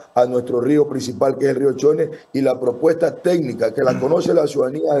agua a nuestro río principal, que es el río Chone, y la propuesta técnica, que la conoce la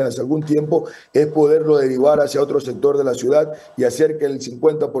ciudadanía desde hace algún tiempo, es poderlo derivar hacia otro sector de la ciudad y hacer que el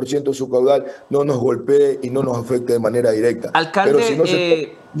 50% de su caudal no nos golpee y no nos afecte de manera directa. Alcalde, pero si no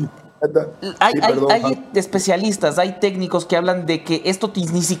hay especialistas, hay técnicos que hablan de que esto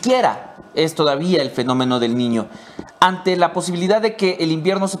ni siquiera es todavía el fenómeno del Niño. Ante la posibilidad de que el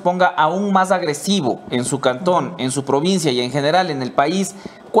invierno se ponga aún más agresivo en su cantón, en su provincia y en general en el país,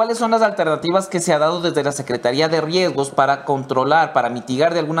 ¿cuáles son las alternativas que se ha dado desde la Secretaría de Riesgos para controlar, para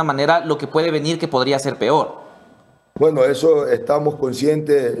mitigar de alguna manera lo que puede venir, que podría ser peor? Bueno, eso estamos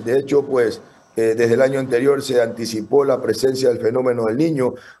conscientes. De hecho, pues desde el año anterior se anticipó la presencia del fenómeno del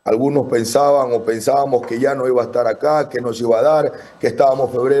Niño. Algunos pensaban o pensábamos que ya no iba a estar acá, que nos iba a dar, que estábamos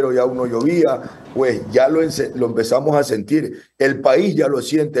en febrero y aún no llovía. Pues ya lo empezamos a sentir. El país ya lo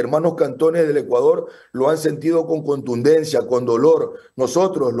siente. Hermanos cantones del Ecuador lo han sentido con contundencia, con dolor.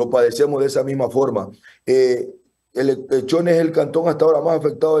 Nosotros lo padecemos de esa misma forma. El Chone es el cantón hasta ahora más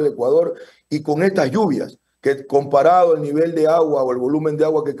afectado del Ecuador, y con estas lluvias, que comparado al nivel de agua o el volumen de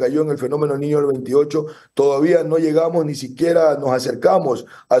agua que cayó en el fenómeno Niño del 28, todavía no llegamos, ni siquiera nos acercamos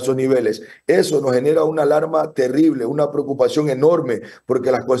a esos niveles. Eso nos genera una alarma terrible, una preocupación enorme, porque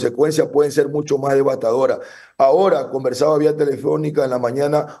las consecuencias pueden ser mucho más devastadoras. Ahora conversaba vía telefónica en la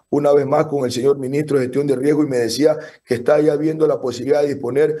mañana una vez más con el señor ministro de Gestión de Riesgo, y me decía que está ya viendo la posibilidad de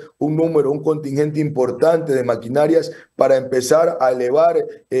disponer un contingente importante de maquinarias para empezar a elevar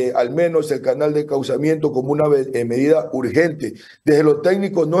al menos el canal de encauzamiento como como una medida urgente. Desde lo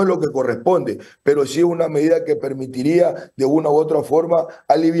técnico no es lo que corresponde, pero sí es una medida que permitiría de una u otra forma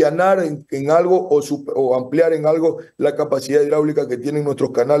alivianar en algo o ampliar en algo la capacidad hidráulica que tienen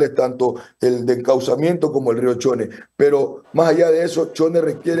nuestros canales, tanto el de encauzamiento como el río Chone. Pero más allá de eso, Chone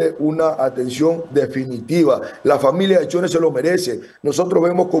requiere una atención definitiva. La familia de Chone se lo merece. Nosotros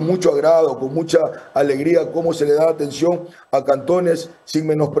vemos con mucho agrado, con mucha alegría cómo se le da atención a cantones sin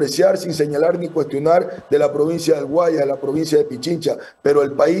menospreciar, sin señalar ni cuestionar de la provincia del Guayas, de la provincia de Pichincha, pero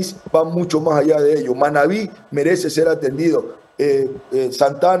el país va mucho más allá de ello. Manabí merece ser atendido.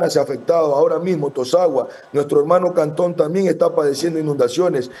 Santana se ha afectado, ahora mismo Tosagua, nuestro hermano Cantón también está padeciendo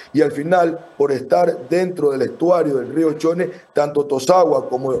inundaciones y al final, por estar dentro del estuario del río Chone, tanto Tosagua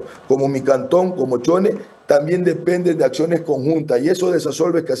como mi Cantón, como Chone, también dependen de acciones conjuntas y esos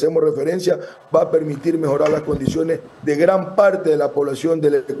desasolves que hacemos referencia va a permitir mejorar las condiciones de gran parte de la población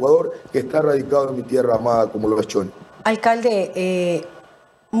del Ecuador que está radicado en mi tierra amada como lo es Chone. Alcalde,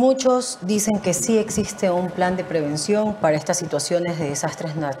 muchos dicen que sí existe un plan de prevención para estas situaciones de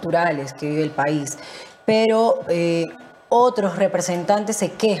desastres naturales que vive el país, pero otros representantes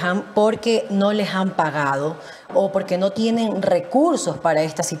se quejan porque no les han pagado o porque no tienen recursos para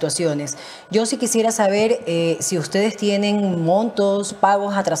estas situaciones. Yo sí quisiera saber si ustedes tienen montos,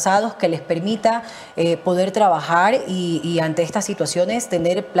 pagos atrasados que les permita poder trabajar y ante estas situaciones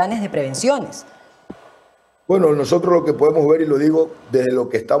tener planes de prevenciones. Bueno, nosotros lo que podemos ver, y lo digo desde lo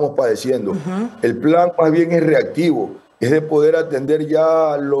que estamos padeciendo, el plan más bien es reactivo, es de poder atender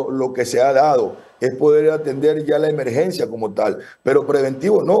ya lo que se ha dado, es poder atender ya la emergencia como tal, pero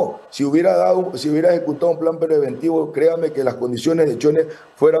preventivo no. Si hubiera ejecutado un plan preventivo, créame que las condiciones de Chone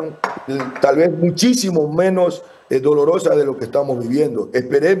fueran tal vez muchísimo menos dolorosas de lo que estamos viviendo.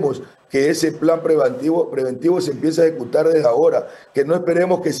 Esperemos que ese plan preventivo se empiece a ejecutar desde ahora, que no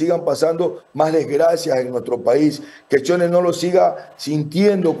esperemos que sigan pasando más desgracias en nuestro país, que Chone no lo siga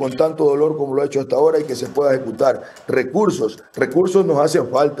sintiendo con tanto dolor como lo ha hecho hasta ahora y que se pueda ejecutar. Recursos nos hacen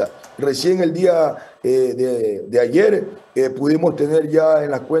falta. Recién el día de ayer pudimos tener ya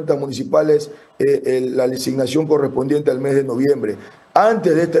en las cuentas municipales la asignación correspondiente al mes de noviembre.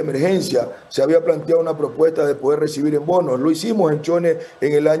 Antes de esta emergencia se había planteado una propuesta de poder recibir en bonos. Lo hicimos en Chone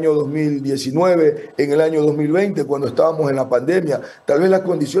en el año 2019, en el año 2020, cuando estábamos en la pandemia. Tal vez las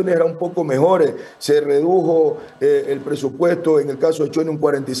condiciones eran un poco mejores. Se redujo el presupuesto, en el caso de Chone, un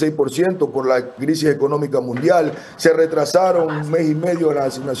 46% por la crisis económica mundial. Se retrasaron un mes y medio las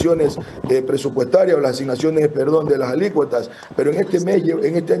asignaciones presupuestarias, o las asignaciones, perdón, de las alícuotas. Pero en este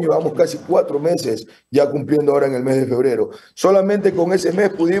año llevamos casi 4 meses ya cumpliendo ahora en el mes de febrero. Solamente con ese mes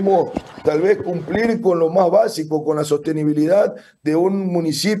pudimos tal vez cumplir con lo más básico, con la sostenibilidad de un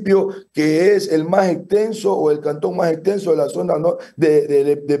municipio que es el más extenso o el cantón más extenso de la zona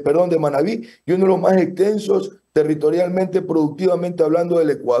de Manabí y uno de los más extensos territorialmente, productivamente hablando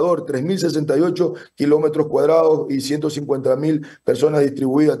del Ecuador, 3.068 kilómetros cuadrados y 150.000 personas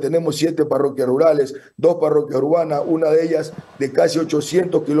distribuidas. Tenemos 7 parroquias rurales, 2 parroquias urbanas, una de ellas de casi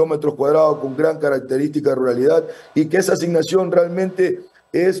 800 kilómetros cuadrados con gran característica de ruralidad y que esa asignación realmente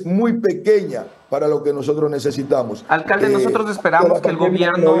es muy pequeña para lo que nosotros necesitamos. Alcalde, nosotros esperamos que el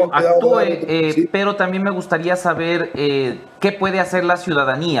gobierno actúe, ¿sí? Pero también me gustaría saber qué puede hacer la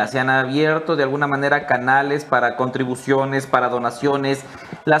ciudadanía. ¿Se han abierto de alguna manera canales para contribuciones, para donaciones?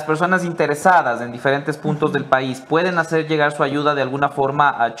 Las personas interesadas en diferentes puntos del país, ¿pueden hacer llegar su ayuda de alguna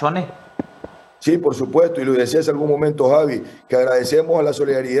forma a Chone? Sí, por supuesto, y lo decía hace algún momento, Javi, que agradecemos a la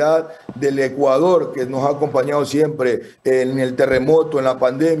solidaridad del Ecuador que nos ha acompañado siempre en el terremoto, en la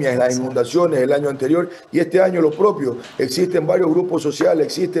pandemia, en las inundaciones el año anterior y este año lo propio. Existen varios grupos sociales,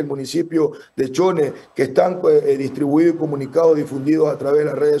 existe el municipio de Chone que están distribuidos y comunicados, difundidos a través de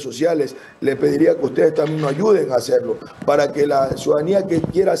las redes sociales. Les pediría que ustedes también nos ayuden a hacerlo para que la ciudadanía que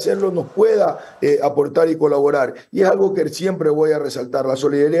quiera hacerlo nos pueda aportar y colaborar. Y es algo que siempre voy a resaltar, la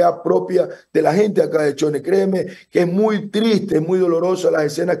solidaridad propia de la gente acá de Chone. Créeme que es muy triste, muy dolorosa las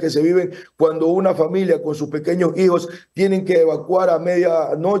escenas que se viven cuando una familia con sus pequeños hijos tienen que evacuar a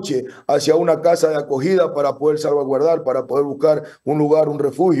medianoche hacia una casa de acogida para poder salvaguardar, para poder buscar un lugar, un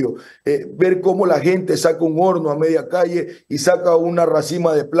refugio. Ver cómo la gente saca un horno a media calle y saca una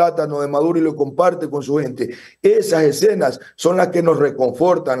racima de plátano de maduro y lo comparte con su gente. Esas escenas son las que nos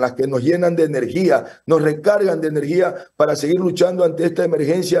reconfortan, las que nos llenan de energía, nos recargan de energía para seguir luchando ante esta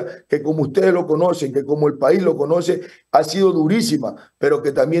emergencia que, como ustedes lo lo conocen, que como el país lo conoce, ha sido durísima, pero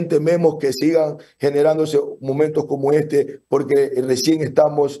que también tememos que sigan generándose momentos como este, porque recién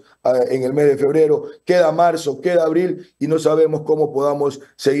estamos en el mes de febrero, queda marzo, queda abril, y no sabemos cómo podamos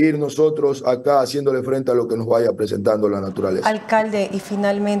seguir nosotros acá haciéndole frente a lo que nos vaya presentando la naturaleza. Alcalde, y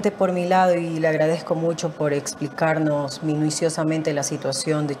finalmente por mi lado, y le agradezco mucho por explicarnos minuciosamente la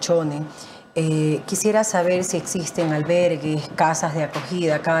situación de Chone, quisiera saber si existen albergues, casas de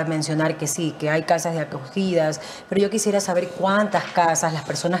acogida. Acaba de mencionar que sí, que hay casas de acogidas, pero yo quisiera saber cuántas casas, las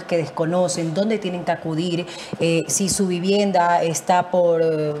personas que desconocen, dónde tienen que acudir, si su vivienda está por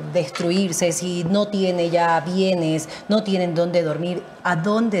destruirse, si no tiene ya bienes, no tienen dónde dormir, ¿a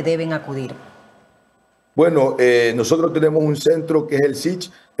dónde deben acudir? Bueno, nosotros tenemos un centro que es el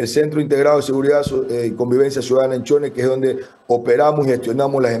SICH, el Centro Integrado de Seguridad y Convivencia Ciudadana en Chone, que es donde operamos y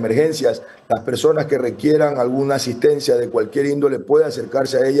gestionamos las emergencias. Las personas que requieran alguna asistencia de cualquier índole puede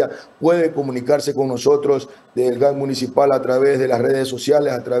acercarse a ella, puede comunicarse con nosotros del GAN municipal a través de las redes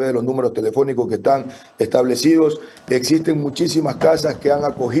sociales, a través de los números telefónicos que están establecidos. Existen muchísimas casas que han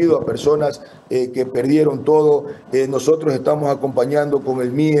acogido a personas que perdieron todo. Nosotros estamos acompañando con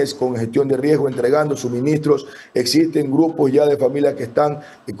el MIES, con gestión de riesgo, entregando suministros. Existen grupos ya de familias que están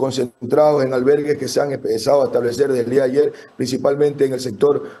concentrados en albergues que se han empezado a establecer desde el día de ayer, principalmente en el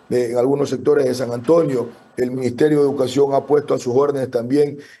sector, en algunos sectores de San Antonio. El Ministerio de Educación ha puesto a sus órdenes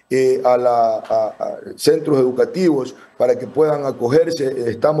también a centros educativos para que puedan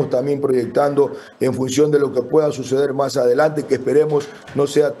acogerse. Estamos también proyectando en función de lo que pueda suceder más adelante, que esperemos no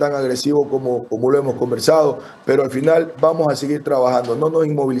sea tan agresivo como lo hemos conversado, pero al final vamos a seguir trabajando. No nos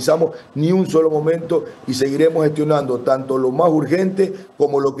inmovilizamos ni un solo momento y seguiremos gestionando tanto lo más urgente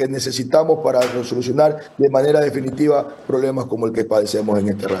como lo que necesitamos para solucionar de manera definitiva problemas como el que padecemos en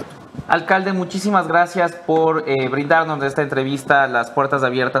este rato. Alcalde, muchísimas gracias por brindarnos esta entrevista, las puertas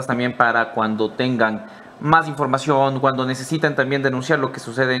abiertas también para cuando tengan más información, cuando necesitan también denunciar lo que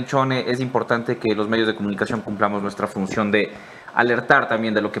sucede en Chone. Es importante que los medios de comunicación cumplamos nuestra función de alertar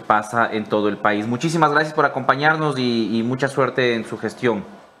también de lo que pasa en todo el país. Muchísimas gracias por acompañarnos y mucha suerte en su gestión.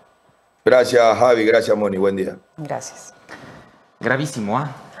 Gracias, Javi, gracias, Moni, buen día. Gracias. Gravísimo,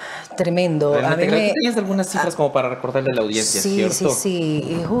 ¿ah? Tremendo. A mí me... ¿Tenías algunas cifras como para recordarle a la audiencia? Sí, ¿cierto?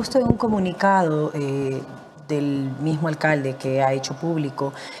 sí. Y justo en un comunicado del mismo alcalde que ha hecho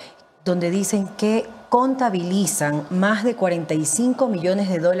público, donde dicen que contabilizan más de 45 millones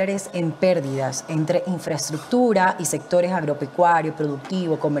de dólares en pérdidas entre infraestructura y sectores agropecuario,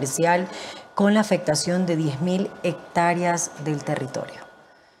 productivo, comercial, con la afectación de 10.000 hectáreas del territorio.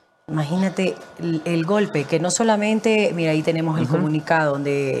 Imagínate el golpe, que no solamente, mira, ahí tenemos el comunicado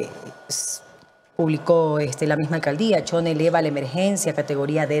donde publicó la misma alcaldía, Chone eleva la emergencia a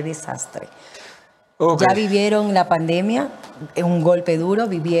categoría de desastre. Okay. Ya vivieron la pandemia, un golpe duro,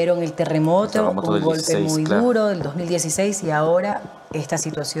 vivieron el terremoto, un golpe muy duro del 2016 y ahora esta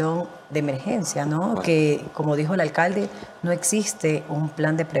situación de emergencia, ¿no? Bueno. Que, como dijo el alcalde, no existe un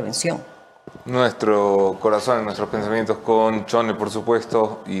plan de prevención. Nuestro corazón, nuestros pensamientos con Chone, por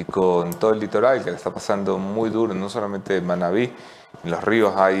supuesto, y con todo el litoral que le está pasando muy duro, no solamente en Manabí, en los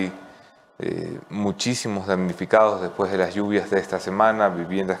ríos hay muchísimos damnificados después de las lluvias de esta semana,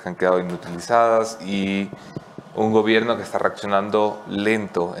 viviendas que han quedado inutilizadas y un gobierno que está reaccionando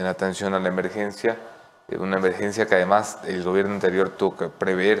lento en atención a la emergencia, una emergencia que además el gobierno anterior tuvo que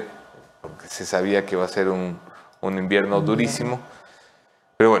prever, porque se sabía que iba a ser un invierno durísimo.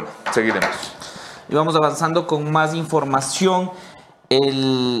 Pero bueno, seguiremos. Y vamos avanzando con más información.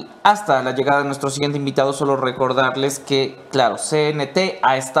 Hasta la llegada de nuestro siguiente invitado, solo recordarles que, claro, CNT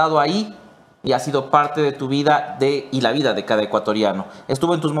ha estado ahí y ha sido parte de tu vida y la vida de cada ecuatoriano.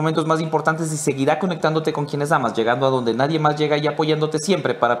 Estuvo en tus momentos más importantes y seguirá conectándote con quienes amas, llegando a donde nadie más llega y apoyándote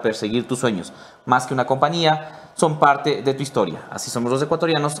siempre para perseguir tus sueños. Más que una compañía, son parte de tu historia. Así somos los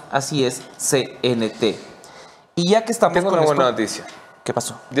ecuatorianos, así es CNT. Y ya que estamos con una buena noticia. ¿Qué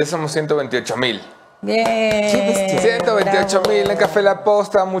pasó? Ya somos 128.000. Bien. 128.000 en Café La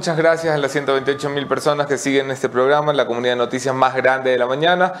Posta. Muchas gracias a las 128.000 personas que siguen este programa, la comunidad de noticias más grande de la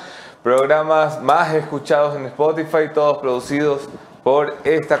mañana. Programas más escuchados en Spotify, todos producidos por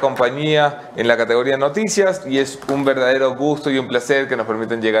esta compañía en la categoría noticias. Y es un verdadero gusto y un placer que nos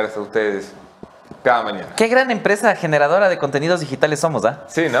permiten llegar hasta ustedes cada mañana. Qué gran empresa generadora de contenidos digitales somos, ¿ah?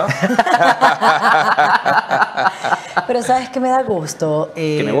 Sí, ¿no? Pero ¿sabes qué me da gusto?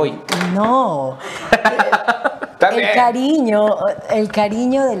 Que me voy. No. El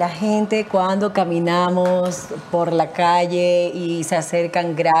cariño de la gente cuando caminamos por la calle y se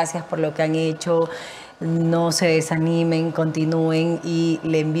acercan, gracias por lo que han hecho. No se desanimen, continúen, y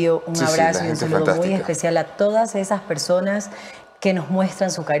le envío un abrazo y un saludo muy especial a todas esas personas que nos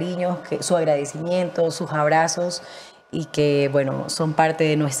muestran su cariño, su agradecimiento, sus abrazos y que, bueno, son parte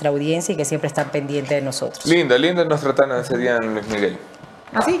de nuestra audiencia y que siempre están pendientes de nosotros. Lindo nos trataron ese día en Luis Miguel.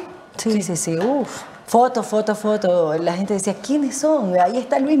 ¿Ah, sí? Sí. Uf. Foto. La gente decía, ¿quiénes son? Ahí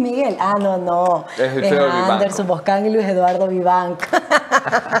está Luis Miguel. Ah, no. Es el es feo Anderson Boscan y Luis Eduardo Vivanco.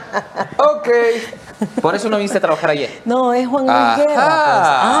 Ok. Por eso no viniste a trabajar ayer. No, es Juan Luis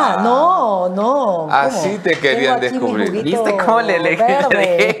Guerra. Pues. No. Así te querían descubrir. ¿Viste cómo le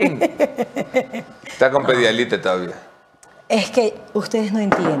Está con pedialite todavía. Es que ustedes no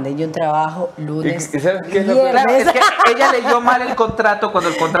entienden. Yo trabajo lunes ¿Y sabes qué es lo viernes. Claro, es que ella leyó mal el contrato cuando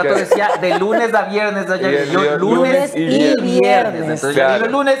el contrato decía de lunes a viernes. Ella leyó lunes y viernes. Entonces ya vino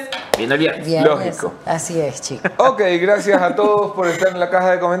el lunes, vino el viernes. Lógico. Así es, chicos. Ok, gracias a todos por estar en la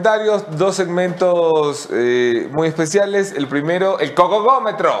caja de comentarios. 2 segmentos muy especiales. El primero, el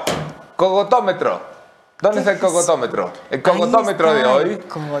cogotómetro. Cogotómetro. ¿Dónde está el cogotómetro? El cogotómetro de hoy.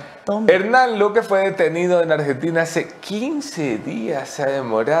 Hernán Luque fue detenido en Argentina hace 15 días. Se ha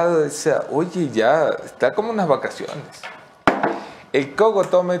demorado oye, ya está como unas vacaciones. El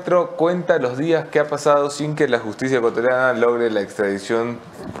cogotómetro cuenta los días que ha pasado sin que la justicia ecuatoriana logre la extradición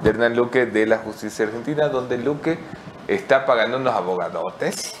de Hernán Luque de la justicia argentina, donde Luque está pagando unos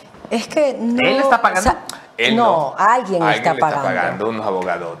abogadotes. Es que no... ¿Él está pagando? O sea, Él no, alguien está le pagando. está pagando unos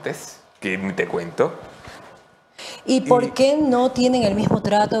abogadotes, que ni te cuento. ¿Y por qué no tienen el mismo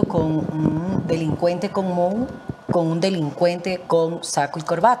trato con un delincuente común, con un delincuente con saco y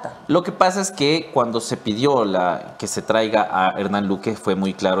corbata? Lo que pasa es que cuando se pidió que se traiga a Hernán Luque, fue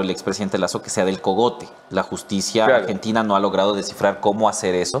muy claro el expresidente Lasso que sea del cogote. La justicia argentina no ha logrado descifrar cómo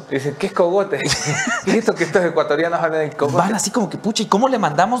hacer eso. Dicen, ¿qué es cogote? ¿Qué es esto que estos ecuatorianos hablan del cogote? Van así como que, pucha, ¿y cómo le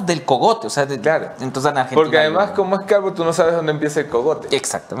mandamos del cogote? O sea, claro. Entonces en Argentina... Porque además, como es calvo, tú no sabes dónde empieza el cogote.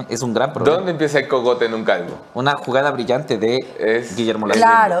 Exactamente, es un gran problema. ¿Dónde empieza el cogote en un calvo? Una jugada brillante de Guillermo Lasso.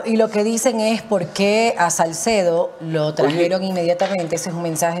 Claro, y lo que dicen es por qué a Salcedo lo trajeron inmediatamente. Ese es un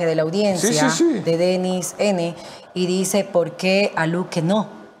mensaje de la audiencia, de Denis N. Y dice, ¿por qué a Luque no?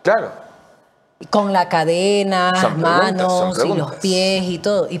 Claro. Con la cadena, las manos son y los pies y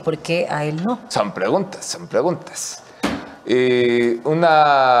todo. ¿Y por qué a él no? Son preguntas.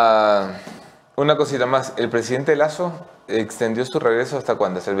 Una cosita más. El presidente Lasso extendió su regreso ¿hasta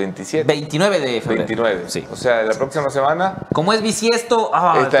cuándo? ¿Hasta el 27? 29 de febrero. 29. Sí. O sea, la próxima semana... Como es bisiesto...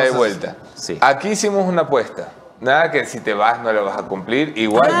 está de vuelta. Sí. Aquí hicimos una apuesta. Nada que si te vas no lo vas a cumplir.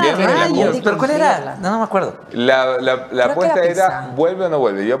 Igual viene la cosa. ¿Pero cuál era? No me acuerdo. La apuesta era, ¿vuelve o no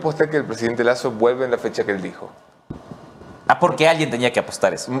vuelve? Yo aposté que el presidente Lasso vuelve en la fecha que él dijo. Porque alguien tenía que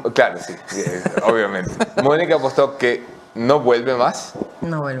apostar eso. Claro, sí, obviamente. Mónica apostó que no vuelve más.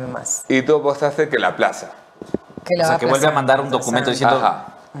 No vuelve más. Y tú apostaste que la aplaza. O sea, que vuelve a mandar un documento diciendo,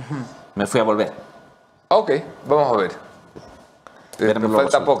 me fui a volver. Ok, vamos a ver. Me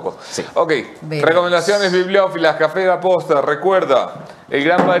falta poco. Sí. Ok, recomendaciones bibliófilas, Café de la Posta. Recuerda, El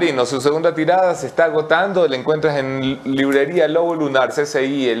Gran Marino, su segunda tirada se está agotando. La encuentras en librería Lobo Lunar,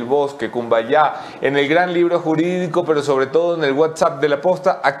 CCI, El Bosque, Cumbayá, en el Gran Libro Jurídico, pero sobre todo en el WhatsApp de la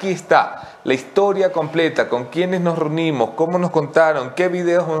Posta. Aquí está la historia completa, con quiénes nos reunimos, cómo nos contaron, qué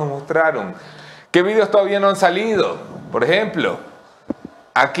videos nos mostraron, qué videos todavía no han salido. Por ejemplo,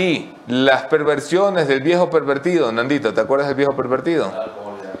 aquí, las perversiones del viejo pervertido. Nandito, ¿te acuerdas del viejo pervertido?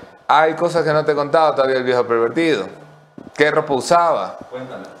 Hay cosas que no te he contado todavía del viejo pervertido. ¿Qué ropa usaba?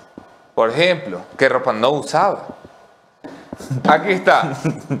 Cuéntame. Por ejemplo, ¿qué ropa no usaba? Aquí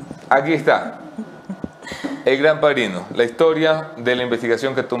está. El Gran Padrino, la historia de la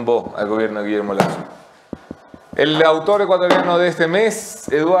investigación que tumbó al gobierno de Guillermo Lasso. El autor ecuatoriano de este mes,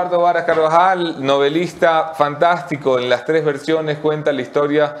 Eduardo Varas Carvajal, novelista fantástico, en las 3 versiones cuenta la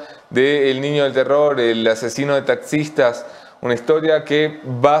historia del niño del terror, el asesino de taxistas, una historia que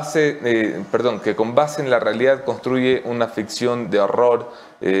con base en la realidad construye una ficción de horror.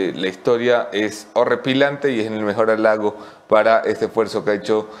 La historia es horripilante y es el mejor halago para este esfuerzo que ha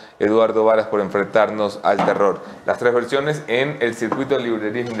hecho Eduardo Varas por enfrentarnos al terror. Las 3 versiones en el circuito de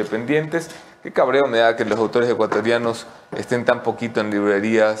librerías independientes. Qué cabreo me da que los autores ecuatorianos estén tan poquito en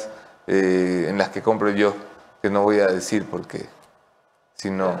librerías en las que compro yo, que no voy a decir porque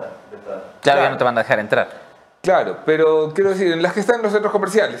si no... Claro, ya no te van a dejar entrar. Claro, pero quiero decir, en las que están en los centros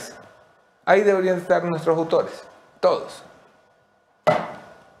comerciales, ahí deberían estar nuestros autores, todos.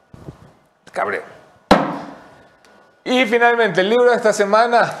 Cabreo. Y finalmente, el libro de esta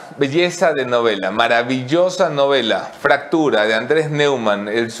semana, belleza de novela, maravillosa novela, Fractura, de Andrés Neumann,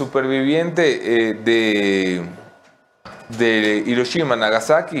 el superviviente de Hiroshima,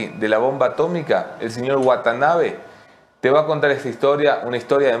 Nagasaki, de la bomba atómica, el señor Watanabe, te va a contar esta historia, una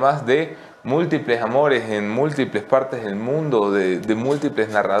historia además de múltiples amores en múltiples partes del mundo, de múltiples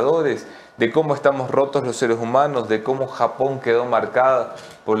narradores, de cómo estamos rotos los seres humanos, de cómo Japón quedó marcada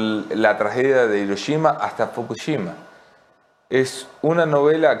por la tragedia de Hiroshima hasta Fukushima. Es una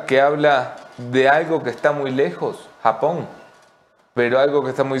novela que habla de algo que está muy lejos, Japón, pero algo que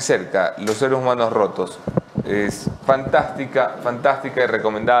está muy cerca, los seres humanos rotos. Es fantástica, fantástica y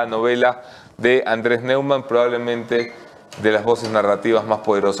recomendada novela de Andrés Neumann, probablemente de las voces narrativas más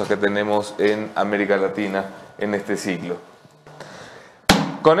poderosas que tenemos en América Latina en este siglo.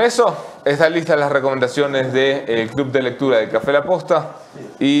 Con eso están listas las recomendaciones del Club de Lectura de Café La Posta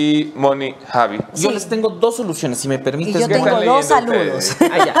y Moni, Javi. Yo les tengo dos soluciones, si me permites. Y yo tengo dos saludos.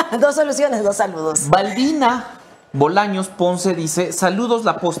 Dos soluciones, dos saludos. Balbina Bolaños Ponce dice: saludos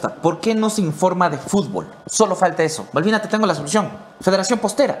La Posta, ¿por qué no se informa de fútbol? Solo falta eso. Balbina, te tengo la solución. Federación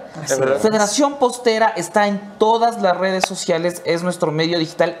Postera. Federación Postera está en todas las redes sociales, es nuestro medio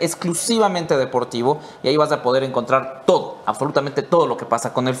digital exclusivamente deportivo y ahí vas a poder encontrar todo, absolutamente todo lo que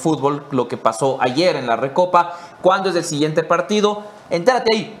pasa con el fútbol, lo que pasó ayer en la Recopa, cuándo es el siguiente partido.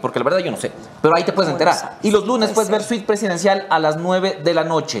 Entérate ahí, porque la verdad yo no sé, pero ahí te puedes enterar. Y los lunes puedes ver Suite Presidencial a las 9 de la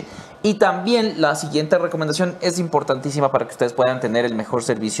noche. Y también la siguiente recomendación es importantísima para que ustedes puedan tener el mejor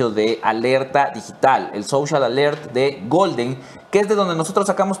servicio de alerta digital, el Social Alert de Golden, que es de donde nosotros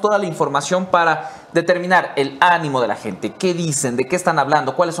sacamos toda la información para determinar el ánimo de la gente, qué dicen, de qué están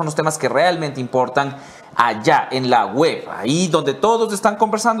hablando, cuáles son los temas que realmente importan allá en la web. Ahí donde todos están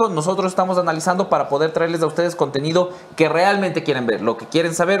conversando, nosotros estamos analizando para poder traerles a ustedes contenido que realmente quieren ver, lo que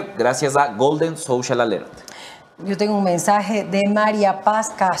quieren saber, gracias a Golden Social Alert. Yo tengo un mensaje de María Paz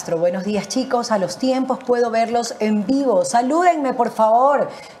Castro. Buenos días, chicos. A los tiempos puedo verlos en vivo. Salúdenme, por favor.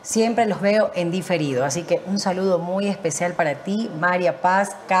 Siempre los veo en diferido. Así que un saludo muy especial para ti, María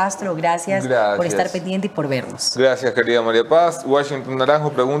Paz Castro. Gracias por estar pendiente y por vernos. Gracias, querida María Paz. Washington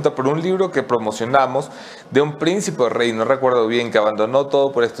Naranjo pregunta por un libro que promocionamos de un príncipe rey, no recuerdo bien, que abandonó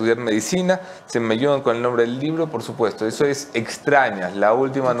todo por estudiar medicina. Se me ayudan con el nombre del libro, por supuesto. Eso es Extrañas, la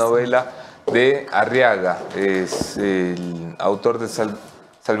última novela de Arriaga, es el autor de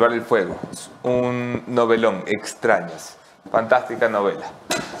Salvar el Fuego. Es un novelón, Extrañas. Fantástica novela.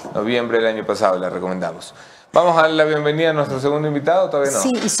 Noviembre del año pasado la recomendamos. Vamos a darle la bienvenida a nuestro segundo invitado, ¿todavía no?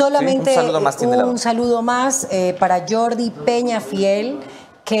 Sí, y solamente ¿Sí? un saludo más para Jordi Peñafiel,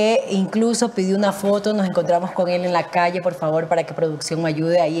 que incluso pidió una foto. Nos encontramos con él en la calle, por favor, para que producción me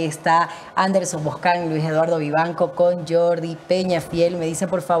ayude. Ahí está Anderson Boscán, Luis Eduardo Vivanco con Jordi Peñafiel. Me dice,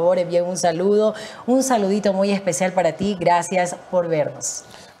 por favor, envíen un saludo, un saludito muy especial para ti. Gracias por vernos.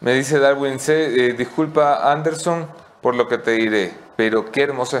 Me dice Darwin C. Disculpa, Anderson, por lo que te diré, pero qué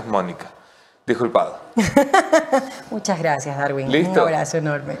hermosa es Mónica. Disculpado. Muchas gracias, Darwin. ¿Listo? Un abrazo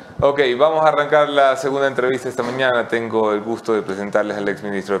enorme. Ok, vamos a arrancar la segunda entrevista esta mañana. Tengo el gusto de presentarles al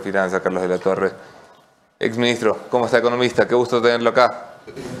exministro de Finanzas, Carlos de la Torre. Exministro, ¿cómo está, economista? Qué gusto tenerlo acá.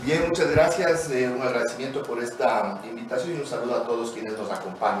 Bien, muchas gracias. Un agradecimiento por esta invitación y un saludo a todos quienes nos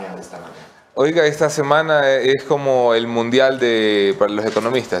acompañan esta mañana. Oiga, esta semana es como el mundial para los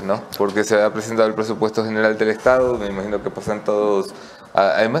economistas, ¿no? Porque se ha presentado el presupuesto general del Estado, me imagino que pasan todos.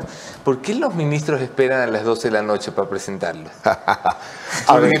 Además, ¿por qué los ministros esperan a las 12 de la noche para presentarlo?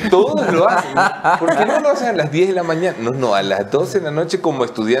 Porque todos lo hacen. ¿Por qué no lo hacen a las 10 de la mañana? No, a las 12 de la noche como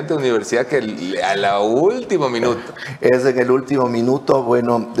estudiante de universidad, que a la último minuto. Es en el último minuto.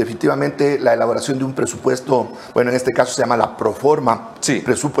 Bueno, definitivamente la elaboración de un presupuesto, bueno, en este caso se llama la proforma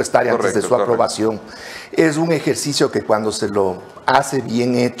presupuestaria antes de su aprobación. Es un ejercicio que cuando se lo hace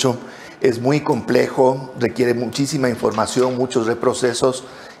bien hecho, es muy complejo, requiere muchísima información, muchos reprocesos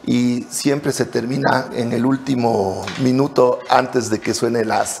y siempre se termina en el último minuto antes de que suenen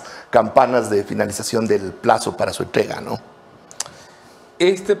las campanas de finalización del plazo para su entrega, ¿no?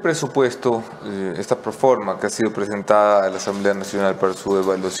 Este presupuesto, esta proforma que ha sido presentada a la Asamblea Nacional para su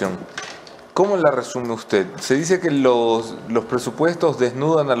evaluación, ¿cómo la resume usted? Se dice que los presupuestos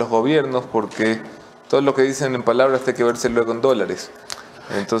desnudan a los gobiernos porque todo lo que dicen en palabras tiene que verse luego en dólares.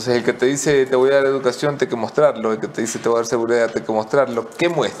 Entonces, el que te dice te voy a dar educación, te hay que mostrarlo. El que te dice te voy a dar seguridad, te hay que mostrarlo. ¿Qué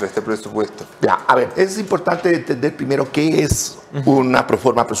muestra este presupuesto? Ya, a ver, es importante entender primero qué es una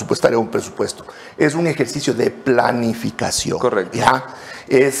proforma presupuestaria o un presupuesto. Es un ejercicio de planificación. Correcto. ¿Ya?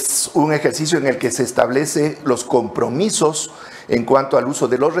 Es un ejercicio en el que se establecen los compromisos en cuanto al uso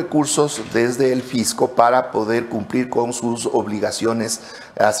de los recursos desde el fisco para poder cumplir con sus obligaciones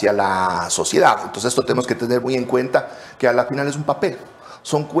hacia la sociedad. Entonces, esto tenemos que tener muy en cuenta que a la final es un papel.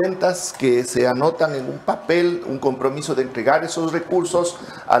 Son cuentas que se anotan en un papel, un compromiso de entregar esos recursos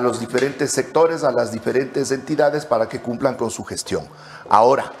a los diferentes sectores, a las diferentes entidades para que cumplan con su gestión.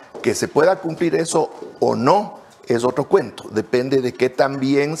 Ahora, que se pueda cumplir eso o no, es otro cuento. Depende de qué tan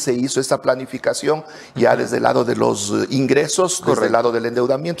bien se hizo esta planificación ya desde el lado de los ingresos, desde el lado del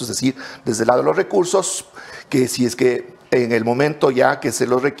endeudamiento, es decir, desde el lado de los recursos, que si es que en el momento ya que se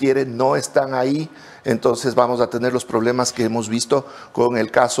los requiere no están ahí, entonces vamos a tener los problemas que hemos visto con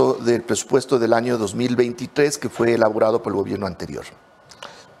el caso del presupuesto del año 2023 que fue elaborado por el gobierno anterior.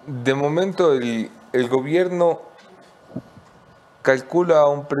 De momento el gobierno calcula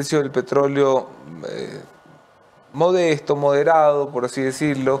un precio del petróleo modesto, moderado, por así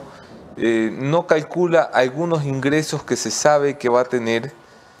decirlo. No calcula algunos ingresos que se sabe que va a tener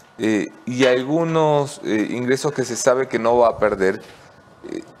y algunos ingresos que se sabe que no va a perder.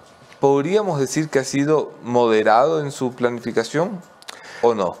 ¿Podríamos decir que ha sido moderado en su planificación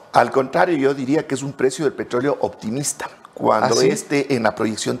o no? Al contrario, yo diría que es un precio del petróleo optimista, cuando en la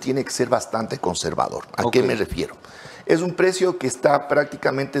proyección tiene que ser bastante conservador. ¿A qué me refiero? Es un precio que está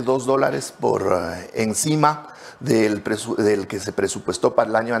prácticamente $2 por encima del que se presupuestó para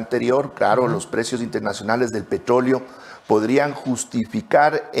el año anterior. Claro, los precios internacionales del petróleo podrían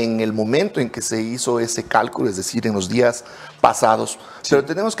justificar en el momento en que se hizo ese cálculo, es decir, en los días pasados. Pero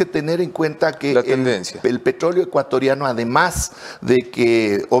tenemos que tener en cuenta que el petróleo ecuatoriano, además de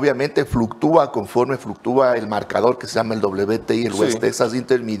que obviamente fluctúa conforme fluctúa el marcador que se llama el WTI, el West Texas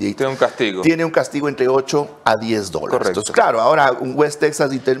Intermediate, tiene un castigo entre 8 a $10. Correcto. Entonces, claro, ahora un West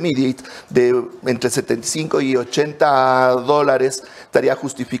Texas Intermediate de entre 75 y $80 estaría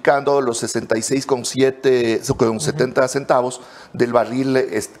justificando los 66,7 con 70 centavos del barril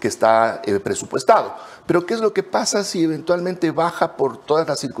que está presupuestado. Pero ¿qué es lo que pasa si eventualmente baja por todas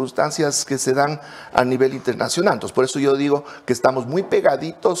las circunstancias que se dan a nivel internacional? Entonces, por eso yo digo que estamos muy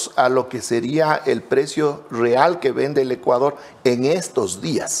pegaditos a lo que sería el precio real que vende el Ecuador en estos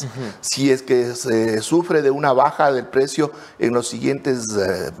días. Si es que se sufre de una baja del precio en los siguientes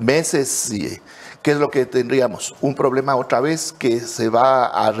meses, ¿qué es lo que tendríamos? Un problema otra vez que se va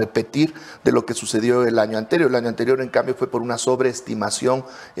a repetir de lo que sucedió el año anterior. El año anterior, en cambio, fue por una sobreestimación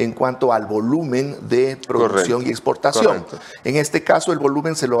en cuanto al volumen de producción y exportación. En este caso, el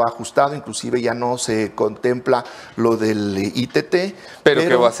volumen se lo ha ajustado, inclusive ya no se contempla lo del ITT. Pero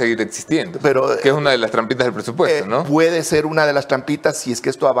que va a seguir existiendo, que es una de las trampitas del presupuesto, ¿no? Puede ser una de las trampitas si es que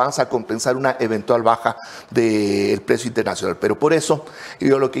esto avanza a compensar una eventual baja del precio internacional. Pero por eso,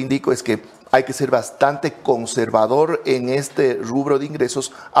 yo lo que indico es que hay que ser bastante conservador en este rubro de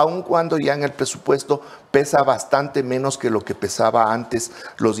ingresos, aun cuando ya en el presupuesto pesa bastante menos que lo que pesaba antes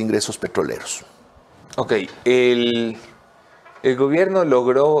los ingresos petroleros. Ok, el gobierno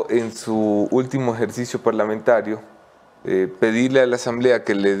logró en su último ejercicio parlamentario pedirle a la Asamblea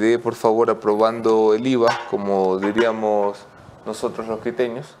que le dé, por favor, aprobando el IVA, como diríamos nosotros los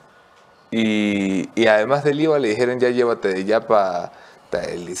quiteños, y además del IVA le dijeron ya llévate de ya para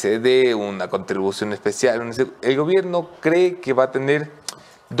el ICD, una contribución especial. El gobierno cree que va a tener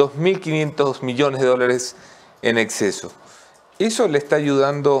 2.500 millones de dólares en exceso. Eso le está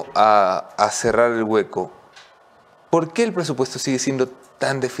ayudando a cerrar el hueco. ¿Por qué el presupuesto sigue siendo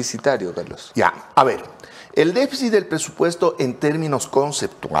tan deficitario, Carlos? Ya, a ver, el déficit del presupuesto en términos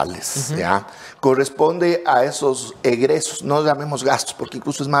conceptuales corresponde a esos egresos, no llamemos gastos, porque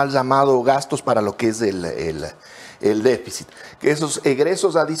incluso es mal llamado gastos para lo que es el déficit, que esos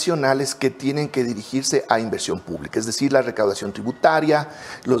egresos adicionales que tienen que dirigirse a inversión pública, es decir, la recaudación tributaria,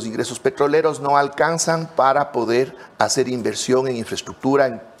 los ingresos petroleros no alcanzan para poder hacer inversión en infraestructura,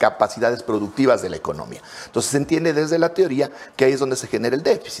 en capacidades productivas de la economía. Entonces se entiende desde la teoría que ahí es donde se genera el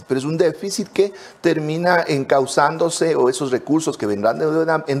déficit, pero es un déficit que termina encauzándose, o esos recursos que vendrán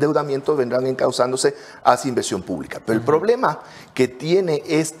de endeudamiento vendrán encauzándose hacia inversión pública. Pero el problema que tiene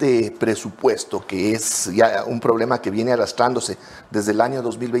este presupuesto, que es ya un problema que viene arrastrándose desde el año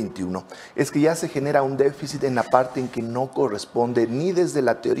 2021, es que ya se genera un déficit en la parte en que no corresponde ni desde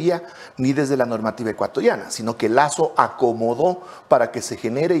la teoría ni desde la normativa ecuatoriana, sino que Lazo acomodó para que se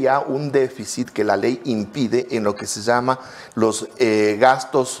genere ya un déficit que la ley impide en lo que se llama los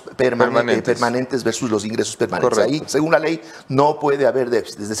gastos permanentes versus los ingresos permanentes. Ahí, según la ley, no puede haber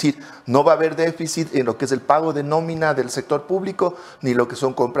déficit, es decir, no va a haber déficit en lo que es el pago de nómina del sector público ni lo que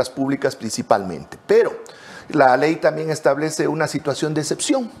son compras públicas principalmente. Pero la ley también establece una situación de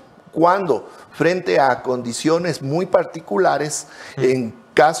excepción cuando, frente a condiciones muy particulares, en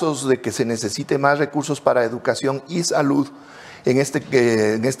casos de que se necesite más recursos para educación y salud,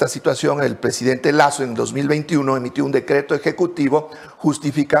 en esta situación, el presidente Lasso en 2021 emitió un decreto ejecutivo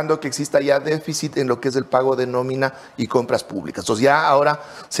justificando que exista ya déficit en lo que es el pago de nómina y compras públicas. Entonces ya ahora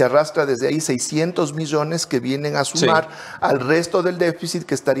se arrastra desde ahí 600 millones que vienen a sumar al resto del déficit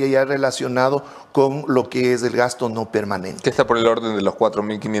que estaría ya relacionado con lo que es el gasto no permanente. Que está por el orden de los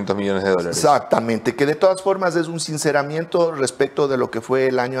 4.500 millones de dólares. Exactamente, que de todas formas es un sinceramiento respecto de lo que fue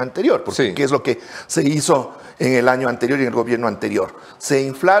el año anterior, porque ¿qué es lo que se hizo en el año anterior y en el gobierno anterior? Se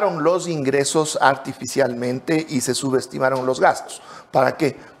inflaron los ingresos artificialmente y se subestimaron los gastos. ¿Para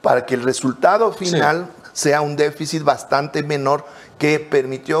qué? Para que el resultado final sea un déficit bastante menor que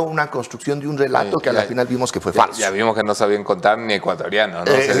permitió una construcción de un relato que a la final vimos que fue falso. Ya vimos que no sabían contar ni ecuatorianos,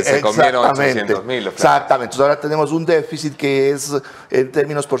 ¿no? Se comieron 800.000. Exactamente. Entonces ahora tenemos un déficit que es, en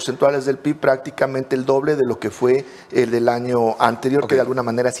términos porcentuales del PIB, prácticamente el doble de lo que fue el del año anterior, que de alguna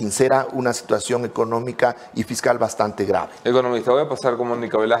manera sincera una situación económica y fiscal bastante grave. Economista, voy a pasar con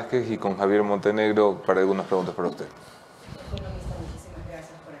Mónica Velázquez y con Javier Montenegro para algunas preguntas para usted.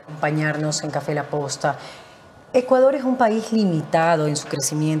 Acompañarnos en Café La Posta. Ecuador es un país limitado en su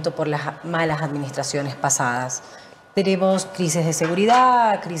crecimiento por las malas administraciones pasadas. Tenemos crisis de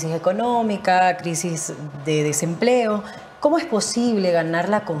seguridad, crisis económica, crisis de desempleo. ¿Cómo es posible ganar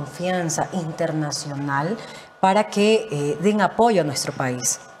la confianza internacional para que den apoyo a nuestro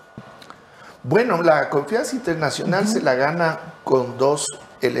país? Bueno, la confianza internacional se la gana con dos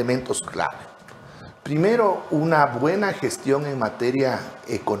elementos clave. Primero, una buena gestión en materia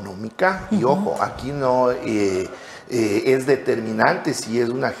económica. Y ojo, aquí no es determinante si es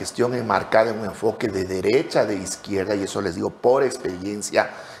una gestión enmarcada en un enfoque de derecha, de izquierda, y eso les digo por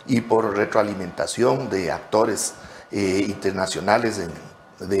experiencia y por retroalimentación de actores internacionales,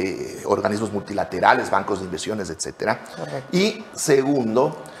 de organismos multilaterales, bancos de inversiones, etc. Y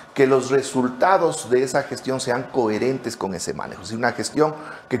segundo, que los resultados de esa gestión sean coherentes con ese manejo. Es decir, una gestión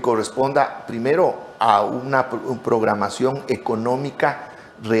que corresponda primero a una programación económica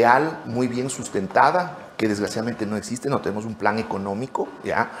real, muy bien sustentada, que desgraciadamente no existe, no tenemos un plan económico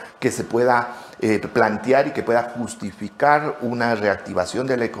que se pueda plantear y que pueda justificar una reactivación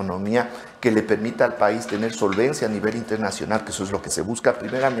de la economía que le permita al país tener solvencia a nivel internacional, que eso es lo que se busca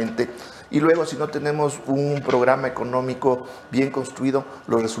primeramente, y luego si no tenemos un programa económico bien construido,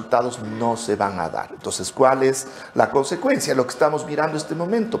 los resultados no se van a dar. Entonces, ¿cuál es la consecuencia? Lo que estamos mirando en este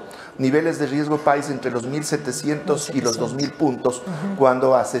momento, niveles de riesgo país entre los 1.700 y los 2.000 puntos,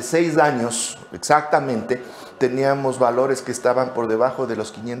 cuando hace 6 años exactamente teníamos valores que estaban por debajo de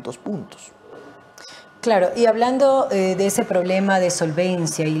los 500 puntos. Claro, y hablando de ese problema de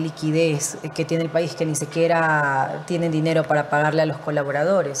solvencia y liquidez que tiene el país, que ni siquiera tienen dinero para pagarle a los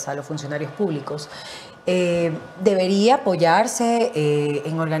colaboradores, a los funcionarios públicos, debería apoyarse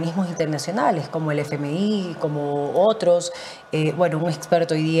en organismos internacionales como el FMI, como otros. Bueno, un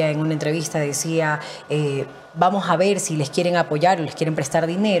experto hoy día en una entrevista decía, vamos a ver si les quieren apoyar o les quieren prestar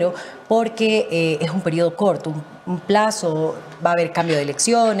dinero, porque es un periodo corto, un plazo, va a haber cambio de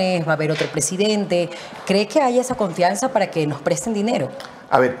elecciones, va a haber otro presidente. ¿Cree que haya esa confianza para que nos presten dinero?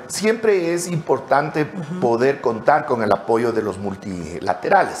 A ver, siempre es importante poder contar con el apoyo de los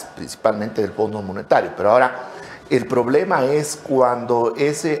multilaterales, principalmente del Fondo Monetario, pero ahora el problema es cuando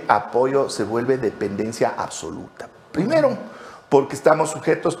ese apoyo se vuelve dependencia absoluta. Primero, porque estamos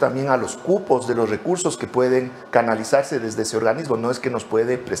sujetos también a los cupos de los recursos que pueden canalizarse desde ese organismo, no es que nos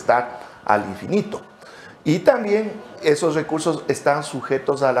puede prestar al infinito. Y también esos recursos están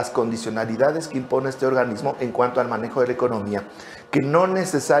sujetos a las condicionalidades que impone este organismo en cuanto al manejo de la economía, que no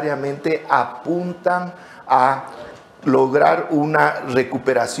necesariamente apuntan a lograr una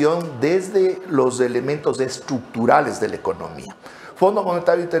recuperación desde los elementos estructurales de la economía. Fondo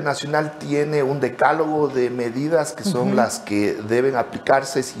Monetario Internacional tiene un decálogo de medidas que son las que deben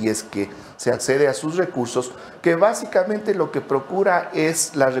aplicarse si es que se accede a sus recursos, que básicamente lo que procura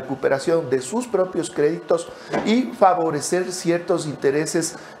es la recuperación de sus propios créditos y favorecer ciertos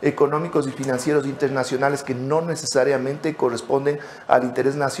intereses económicos y financieros internacionales que no necesariamente corresponden al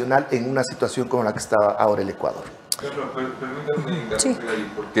interés nacional en una situación como la que está ahora el Ecuador. Permítanme interrumpir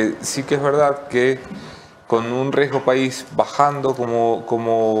ahí, porque sí que es verdad que con un riesgo país bajando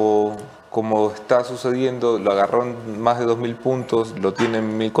como está sucediendo, lo agarró en más de 2.000 puntos, lo tiene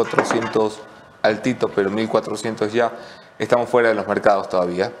en 1.400 altito, pero 1.400 ya, estamos fuera de los mercados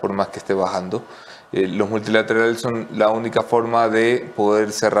todavía, por más que esté bajando. Los multilaterales son la única forma de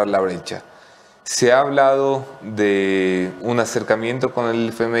poder cerrar la brecha. Se ha hablado de un acercamiento con el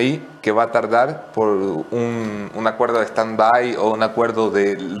FMI que va a tardar por un acuerdo de stand-by o un acuerdo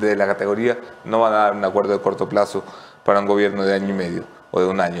de la categoría. No van a dar un acuerdo de corto plazo para un gobierno de año y medio o de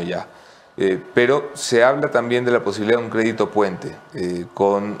un año ya. pero se habla también de la posibilidad de un crédito puente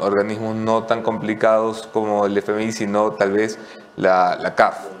con organismos no tan complicados como el FMI, sino tal vez la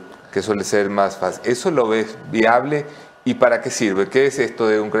CAF, que suele ser más fácil. ¿Eso lo ves viable? ¿Y para qué sirve? ¿Qué es esto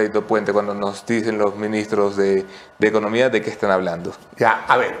de un crédito puente? Cuando nos dicen los ministros de Economía, ¿de qué están hablando? Ya,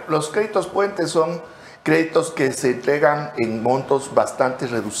 a ver, los créditos puentes son créditos que se entregan en montos bastante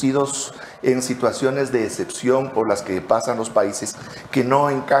reducidos en situaciones de excepción por las que pasan los países, que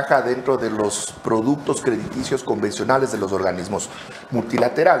no encaja dentro de los productos crediticios convencionales de los organismos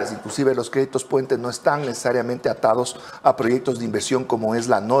multilaterales. Inclusive los créditos puentes no están necesariamente atados a proyectos de inversión como es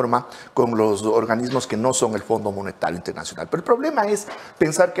la norma con los organismos que no son el Fondo Monetario Internacional. Pero el problema es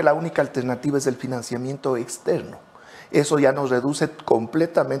pensar que la única alternativa es el financiamiento externo. Eso ya nos reduce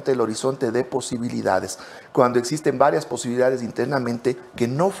completamente el horizonte de posibilidades, cuando existen varias posibilidades internamente que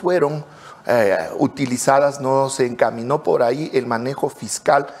no fueron utilizadas, no se encaminó por ahí el manejo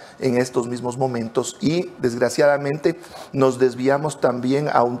fiscal en estos mismos momentos y desgraciadamente nos desviamos también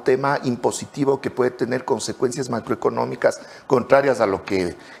a un tema impositivo que puede tener consecuencias macroeconómicas contrarias a lo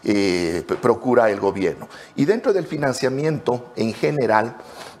que procura el gobierno. Y dentro del financiamiento en general,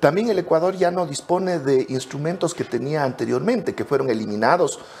 también el Ecuador ya no dispone de instrumentos que tenía anteriormente, que fueron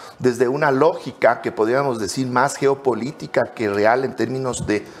eliminados desde una lógica que podríamos decir más geopolítica que real en términos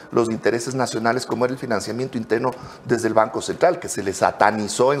de los intereses nacionales, como era el financiamiento interno desde el Banco Central, que se les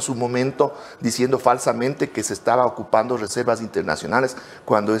satanizó en su momento diciendo falsamente que se estaba ocupando reservas internacionales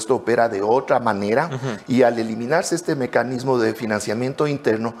cuando esto opera de otra manera. Y al eliminarse este mecanismo de financiamiento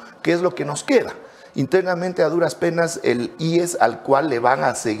interno, ¿qué es lo que nos queda? Internamente, a duras penas, el IES al cual le van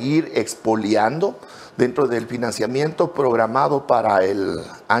a seguir expoliando dentro del financiamiento programado para el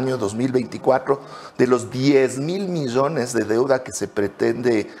año 2024 de los 10.000 millones de deuda que se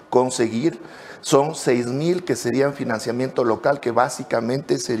pretende conseguir. Son 6.000 que serían financiamiento local, que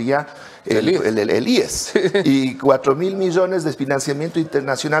básicamente sería el IES. Y 4.000 millones de financiamiento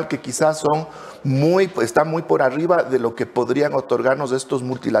internacional, que quizás están muy por arriba de lo que podrían otorgarnos estos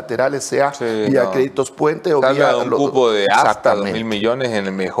multilaterales, sea vía créditos puente o vía un cupo de hasta 2.000 millones en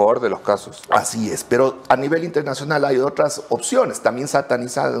el mejor de los casos. Así es, pero a nivel internacional hay otras opciones, también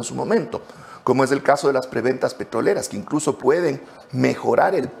satanizadas en su momento, como es el caso de las preventas petroleras, que incluso pueden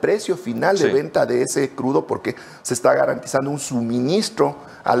mejorar el precio final de venta de ese crudo porque se está garantizando un suministro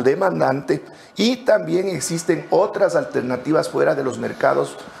al demandante. Y también existen otras alternativas fuera de los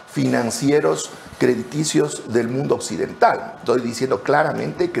mercados financieros crediticios del mundo occidental. Estoy diciendo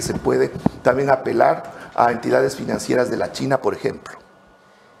claramente que se puede también apelar a entidades financieras de la China, por ejemplo.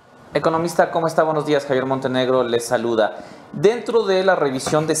 Economista, ¿cómo está? Buenos días, Javier Montenegro les saluda. Dentro de la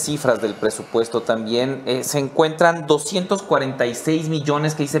revisión de cifras del presupuesto también se encuentran 246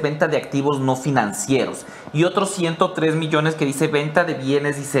 millones que dice venta de activos no financieros y otros 103 millones que dice venta de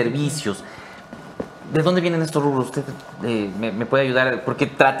bienes y servicios. ¿De dónde vienen estos rubros? ¿Usted me puede ayudar? Porque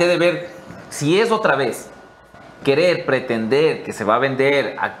traté de ver si es otra vez pretender que se va a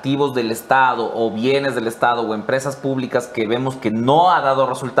vender activos del Estado o bienes del Estado o empresas públicas que vemos que no ha dado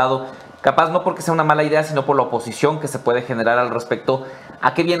resultado, capaz no porque sea una mala idea, sino por la oposición que se puede generar al respecto.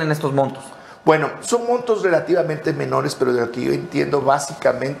 ¿A qué vienen estos montos? Bueno, son montos relativamente menores, pero de lo que yo entiendo,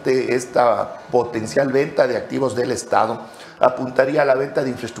 básicamente esta potencial venta de activos del Estado apuntaría a la venta de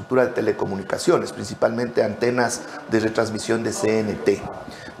infraestructura de telecomunicaciones, principalmente antenas de retransmisión de CNT.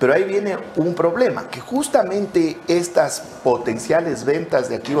 Pero ahí viene un problema, que justamente estas potenciales ventas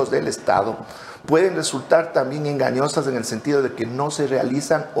de activos del Estado pueden resultar también engañosas en el sentido de que no se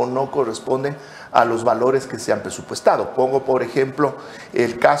realizan o no corresponden a los valores que se han presupuestado. Pongo, por ejemplo,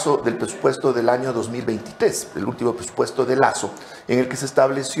 el caso del presupuesto del año 2023, el último presupuesto de Lazo, en el que se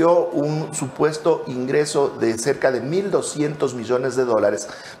estableció un supuesto ingreso de cerca de 1.200 millones de dólares,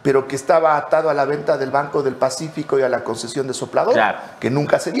 pero que estaba atado a la venta del Banco del Pacífico y a la concesión de Soplador, que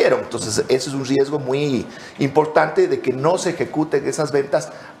nunca se dieron. Entonces, ese es un riesgo muy importante de que no se ejecuten esas ventas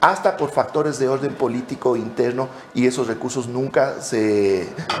hasta por factores de orden político interno y esos recursos nunca se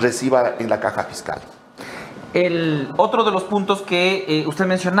reciban en la caja fiscal. Otro de los puntos que usted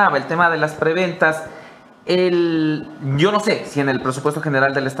mencionaba, el tema de las preventas, yo no sé si en el presupuesto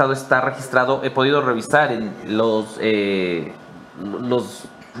general del Estado está registrado, he podido revisar en los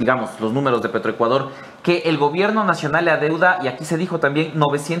números de Petroecuador, que el gobierno nacional le adeuda, y aquí se dijo también,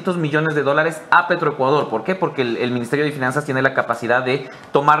 900 millones de dólares a Petroecuador. ¿Por qué? Porque el Ministerio de Finanzas tiene la capacidad de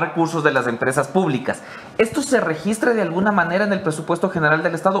tomar recursos de las empresas públicas. ¿Esto se registra de alguna manera en el presupuesto general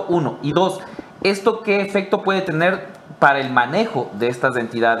del Estado? Uno. Y dos, ¿esto qué efecto puede tener para el manejo de estas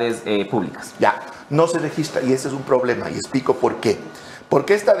entidades públicas? Ya, no se registra y ese es un problema y explico por qué.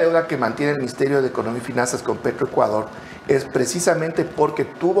 Porque esta deuda que mantiene el Ministerio de Economía y Finanzas con Petroecuador es precisamente porque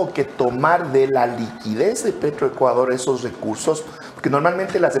tuvo que tomar de la liquidez de Petroecuador esos recursos, porque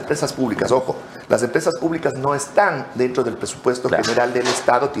normalmente las empresas públicas, ojo, las empresas públicas no están dentro del presupuesto general del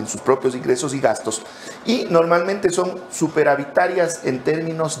Estado, tienen sus propios ingresos y gastos, y normalmente son superavitarias en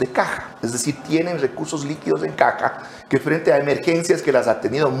términos de caja, es decir, tienen recursos líquidos en caja, que frente a emergencias que las ha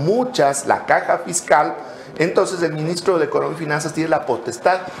tenido muchas, la caja fiscal, entonces el ministro de Economía y Finanzas tiene la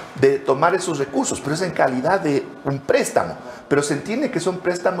potestad de tomar esos recursos, pero es en calidad de un préstamo. Pero se entiende que son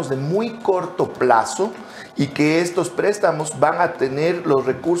préstamos de muy corto plazo y que estos préstamos van a tener los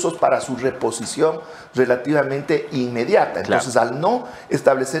recursos para su reposición relativamente inmediata. Entonces, al no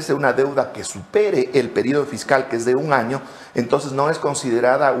establecerse una deuda que supere el periodo fiscal, que es de un año, entonces no es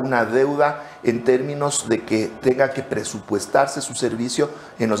considerada una deuda en términos de que tenga que presupuestarse su servicio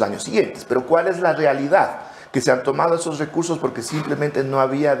en los años siguientes. Pero ¿cuál es la realidad? Que se han tomado esos recursos porque simplemente no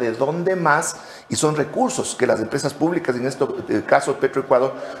había de dónde más, y son recursos que las empresas públicas, en este caso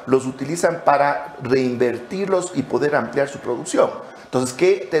Petroecuador, los utilizan para reinvertirlos y poder ampliar su producción. Entonces,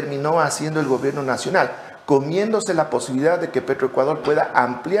 ¿qué terminó haciendo el gobierno nacional? Comiéndose la posibilidad de que Petroecuador pueda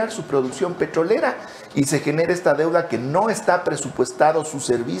ampliar su producción petrolera y se genere esta deuda que no está presupuestado su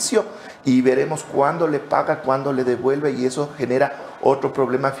servicio, y veremos cuándo le paga, cuándo le devuelve, y eso genera otro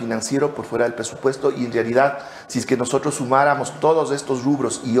problema financiero por fuera del presupuesto. Y en realidad, si es que nosotros sumáramos todos estos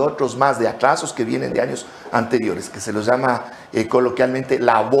rubros y otros más de atrasos que vienen de años anteriores, que se los llama coloquialmente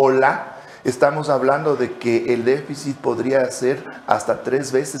la bola, estamos hablando de que el déficit podría ser hasta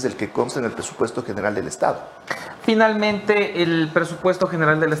 3 veces el que consta en el presupuesto general del Estado. Finalmente, el presupuesto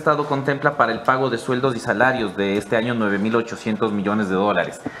general del Estado contempla para el pago de sueldos y salarios de este año 9.800 millones de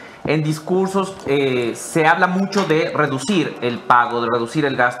dólares. En discursos se habla mucho de reducir el pago, de reducir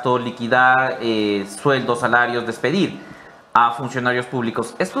el gasto, liquidar sueldos, salarios, despedir a funcionarios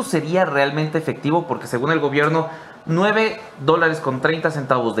públicos. ¿Esto sería realmente efectivo? Porque según el gobierno,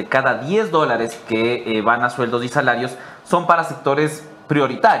 $9.30 de cada $10 que van a sueldos y salarios son para sectores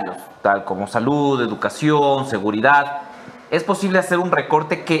prioritarios, tal como salud, educación, seguridad. ¿Es posible hacer un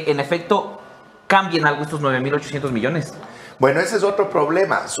recorte que en efecto cambie en algo estos 9.800 millones? Bueno, ese es otro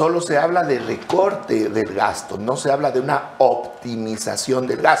problema. Solo se habla de recorte del gasto, no se habla de una optimización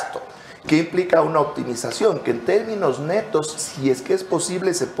del gasto. ¿Qué implica una optimización? Que en términos netos, si es que es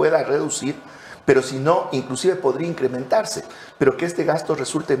posible, se pueda reducir, pero si no, inclusive podría incrementarse, pero que este gasto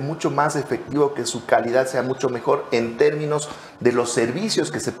resulte mucho más efectivo, que su calidad sea mucho mejor en términos de los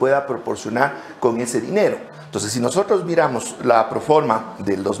servicios que se pueda proporcionar con ese dinero. Entonces, si nosotros miramos la proforma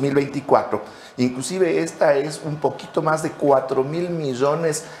del 2024, inclusive esta es un poquito más de 4.000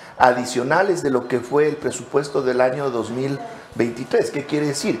 millones adicionales de lo que fue el presupuesto del año 2023. ¿Qué quiere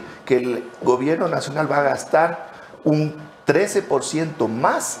decir? Que el gobierno nacional va a gastar un 13%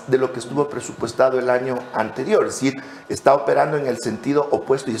 más de lo que estuvo presupuestado el año anterior. Es decir, está operando en el sentido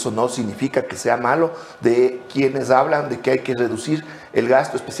opuesto, y eso no significa que sea malo, de quienes hablan de que hay que reducir el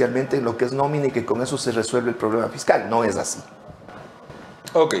gasto, especialmente en lo que es nómina, y que con eso se resuelve el problema fiscal. No es así.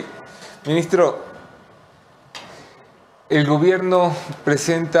 Ok. Ministro, el gobierno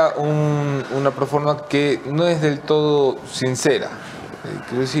presenta una proforma que no es del todo sincera.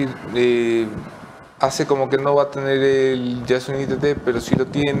 Quiero decir, hace como que no va a tener el Yasun ITT, pero sí lo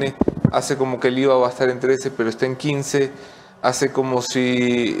tiene. Hace como que el IVA va a estar en 13, pero está en 15. Hace como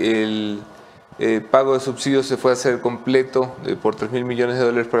si el pago de subsidios se fue a hacer completo por 3.000 millones de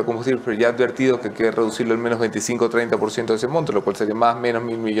dólares para combustible, pero ya ha advertido que quiere reducirlo al menos 25 o 30% de ese monto, lo cual sería más o menos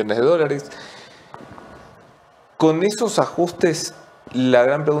 1.000 millones de dólares. Con esos ajustes, la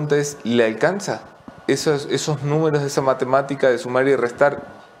gran pregunta es, ¿le alcanza? Esos números, esa matemática de sumar y restar,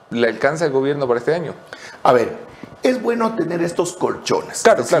 ¿le alcanza el gobierno para este año? A ver, es bueno tener estos colchones.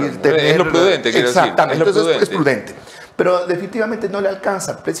 Claro, es decir, claro. Es lo prudente, quiero decir. Exactamente, Es lo entonces prudente. es prudente. Pero definitivamente no le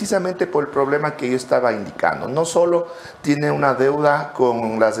alcanza, precisamente por el problema que yo estaba indicando. No solo tiene una deuda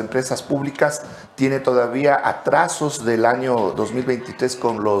con las empresas públicas, tiene todavía atrasos del año 2023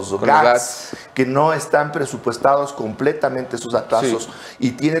 con los GATS, que no están presupuestados completamente sus atrasos,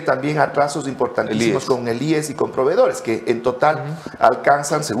 y tiene también atrasos importantísimos con el IES y con proveedores, que en total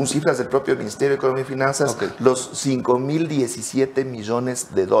alcanzan, según cifras del propio Ministerio de Economía y Finanzas, los 5.017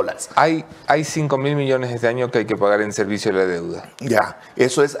 millones de dólares. Hay 5.000 millones este año que hay que pagar en servicio de la deuda. Ya,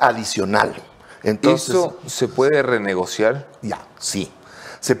 eso es adicional. Entonces, ¿eso se puede renegociar? Ya, sí.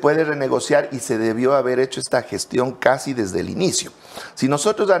 se puede renegociar y se debió haber hecho esta gestión casi desde el inicio. Si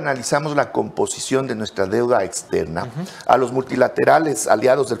nosotros analizamos la composición de nuestra deuda externa, a los multilaterales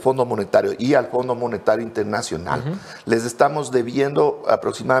aliados del Fondo Monetario y al Fondo Monetario Internacional, les estamos debiendo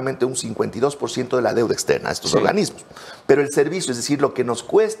aproximadamente un 52% de la deuda externa a estos organismos. Pero el servicio, es decir, lo que nos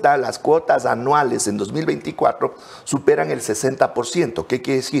cuesta las cuotas anuales en 2024, superan el 60%. ¿Qué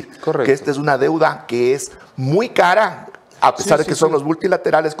quiere decir? Correcto. Que esta es una deuda que es muy cara, a pesar de que son los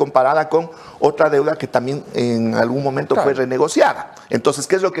multilaterales, comparada con otra deuda que también en algún momento fue renegociada. Entonces,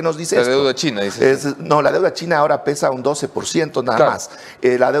 ¿qué es lo que nos dice esto? La deuda china, dice. No, la deuda china ahora pesa un 12% nada más.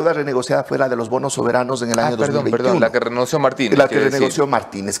 La deuda renegociada fue la de los bonos soberanos en el año 2021. Perdón, la que renegoció Martínez. La que renegoció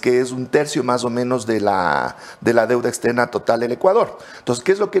Martínez, que es un tercio más o menos de la deuda externa total del Ecuador. Entonces,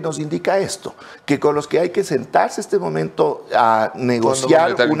 ¿qué es lo que nos indica esto? Que con los que hay que sentarse este momento a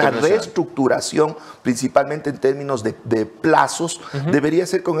negociar una reestructuración, principalmente en términos de plazos, debería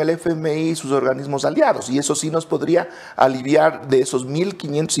ser con el FMI y sus organismos aliados. Y eso sí nos podría aliviar de esos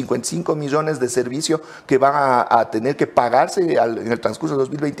 1.555 millones de servicio que van a tener que pagarse en el transcurso de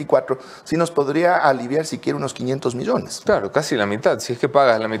 2024, sí nos podría aliviar siquiera unos 500 millones. Claro, casi la mitad. Si es que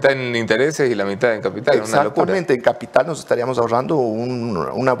pagas la mitad en intereses y la mitad en capital. Exactamente, en capital nos estaríamos ahorrando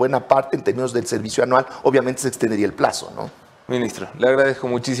una buena parte en términos del servicio anual. Obviamente se extendería el plazo, ¿no? Ministro, le agradezco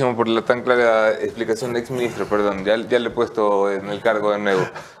muchísimo por la tan clara explicación. Exministro, perdón, ya le he puesto en el cargo de nuevo.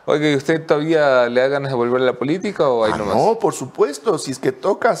 Oiga, ¿y usted todavía le da ganas de volver a la política o ahí nomás? No, por supuesto, si es que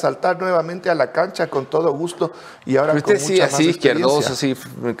toca saltar nuevamente a la cancha con todo gusto y ahora ¿Pero usted con sí, mucha así más izquierdoso, así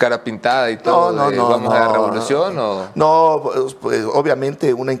cara pintada y todo? No, ¿Vamos a la revolución o...? No, pues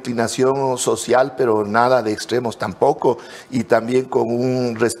obviamente una inclinación social, pero nada de extremos tampoco, y también con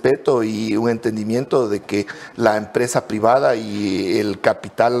un respeto y un entendimiento de que la empresa privada y el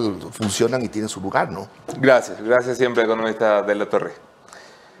capital funcionan y tienen su lugar, ¿no? Gracias siempre, economista de la Torre.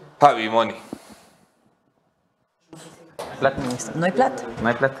 Javi, Moni. No hay plata. No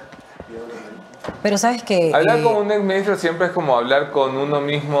hay plata. Pero sabes que... Hablar con un exministro siempre es como hablar con uno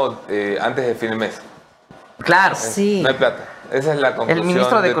mismo antes de fin de mes. Claro. Sí. No hay plata. Esa es la conclusión. El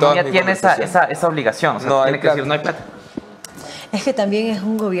ministro de Economía tiene esa obligación. O sea, tiene que decir, no hay plata. Es que también es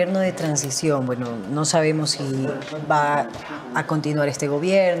un gobierno de transición. Bueno, no sabemos si va a continuar este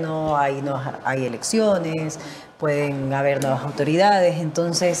gobierno, hay elecciones, pueden haber nuevas autoridades,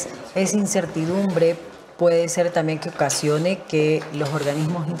 entonces esa incertidumbre puede ser también que ocasione que los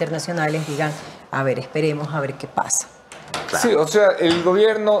organismos internacionales digan, a ver, esperemos a ver qué pasa. Claro. Sí, o sea, el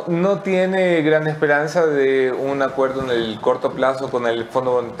gobierno no tiene gran esperanza de un acuerdo en el corto plazo con el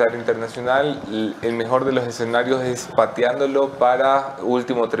Fondo Monetario Internacional. El mejor de los escenarios es pateándolo para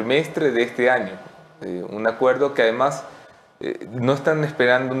último trimestre de este año. Un acuerdo que además no están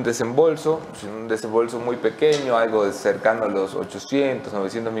esperando un desembolso, sino un desembolso muy pequeño, algo cercano a los 800,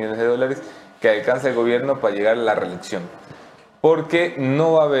 900 millones de dólares que alcanza el gobierno para llegar a la reelección. Porque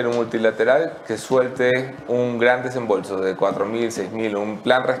no va a haber un multilateral que suelte un gran desembolso de 4.000, 6.000, un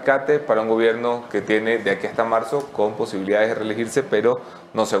plan rescate para un gobierno que tiene de aquí hasta marzo con posibilidades de reelegirse, pero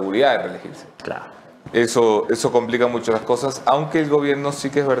no seguridad de reelegirse. Claro. Eso complica mucho las cosas, aunque el gobierno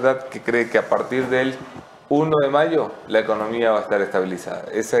sí que es verdad que cree que a partir del 1 de mayo la economía va a estar estabilizada.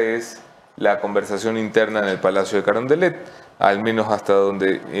 Esa es la conversación interna en el Palacio de Carondelet, al menos hasta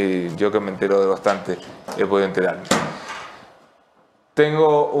donde yo, que me entero de bastante, he podido enterarme.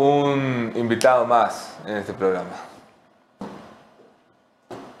 Tengo un invitado más en este programa.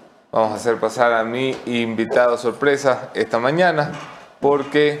 Vamos a hacer pasar a mi invitado sorpresa esta mañana,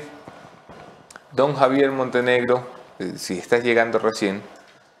 porque don Javier Montenegro, si estás llegando recién,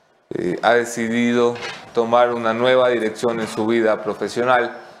 ha decidido tomar una nueva dirección en su vida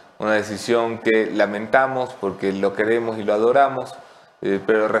profesional, una decisión que lamentamos porque lo queremos y lo adoramos,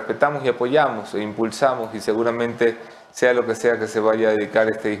 pero respetamos y apoyamos e impulsamos, y seguramente sea lo que sea que se vaya a dedicar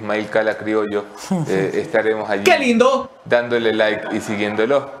este Ismael Cala criollo, estaremos allí. ¡Qué lindo! Dándole like y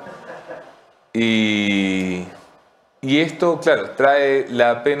siguiéndolo. Y esto, claro, trae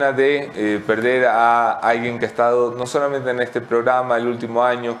la pena de perder a alguien que ha estado no solamente en este programa el último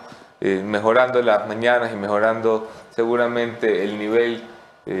año, mejorando las mañanas y mejorando seguramente el nivel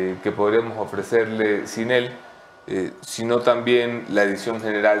que podremos ofrecerle sin él, sino también la edición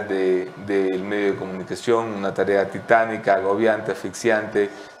general del medio de comunicación, una tarea titánica, agobiante, asfixiante,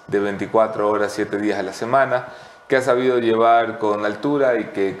 de 24 horas, 7 días a la semana, que ha sabido llevar con altura y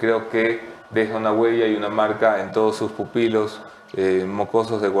que creo que deja una huella y una marca en todos sus pupilos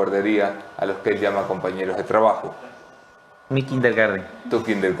mocosos de guardería, a los que él llama compañeros de trabajo. Mi kindergarten. Tu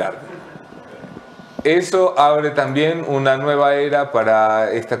kindergarten. Eso abre también una nueva era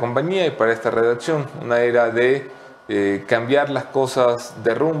para esta compañía y para esta redacción, una era de cambiar las cosas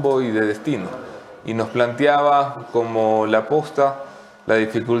de rumbo y de destino. Y nos planteaba como la posta la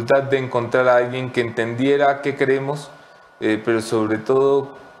dificultad de encontrar a alguien que entendiera qué queremos, pero sobre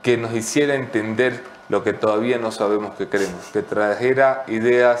todo que nos hiciera entender lo que todavía no sabemos que queremos, que trajera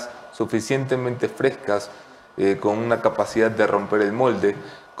ideas suficientemente frescas, con una capacidad de romper el molde,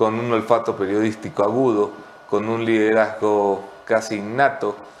 con un olfato periodístico agudo, con un liderazgo casi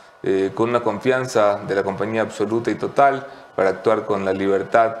innato, con una confianza de la compañía absoluta y total para actuar con la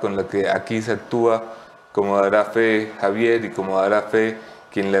libertad con la que aquí se actúa, como dará fe Javier y como dará fe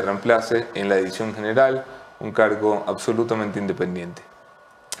quien le reemplace en la edición general, un cargo absolutamente independiente.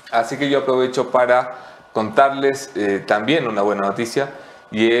 Así que yo aprovecho para contarles también una buena noticia,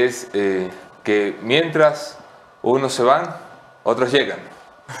 y es que mientras unos se van, otros llegan.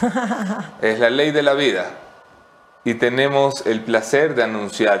 Es la ley de la vida. Y tenemos el placer de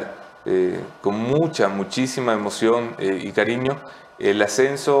anunciar con muchísima emoción y cariño el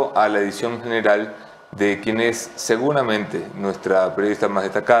ascenso a la edición general de quien es seguramente nuestra periodista más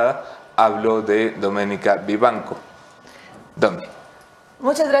destacada. Hablo de Doménica Vivanco. Domi.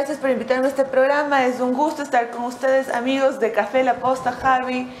 Muchas gracias por invitarme a este programa. Es un gusto estar con ustedes, amigos de Café La Posta,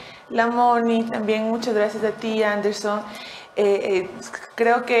 Javi, la Moni, también muchas gracias a ti, Anderson.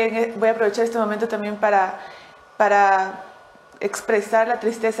 Creo que voy a aprovechar este momento también para expresar la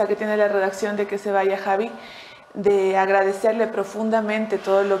tristeza que tiene la redacción de que se vaya Javi, de agradecerle profundamente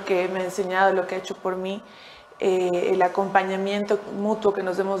todo lo que me ha enseñado, lo que ha hecho por mí, el acompañamiento mutuo que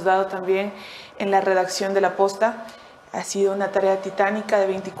nos hemos dado también en la redacción de La Posta. Ha sido una tarea titánica de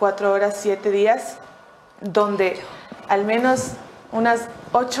 24 horas, 7 días, donde al menos unas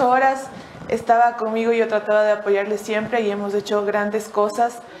 8 horas estaba conmigo y yo trataba de apoyarle siempre, y hemos hecho grandes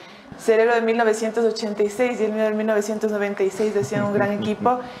cosas. Cerebro de 1986 y el mío de 1996 hacían un gran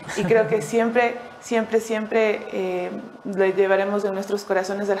equipo, y creo que siempre lo llevaremos en nuestros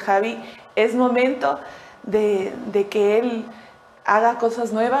corazones al Javi. Es momento de que él haga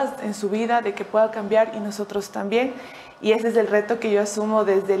cosas nuevas en su vida, de que pueda cambiar, y nosotros también. Y ese es el reto que yo asumo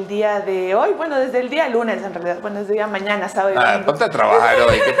desde el día de hoy, bueno, desde el día lunes en realidad, bueno, desde el día mañana, sábado y domingo. Ponte a trabajar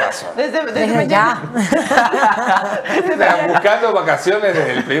hoy, ¿qué pasó? Desde mañana. Están buscando vacaciones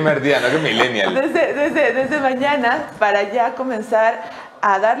desde el primer día, no que millennial. Desde mañana, para ya comenzar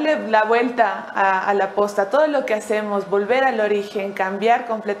a darle la vuelta a la posta, todo lo que hacemos, volver al origen, cambiar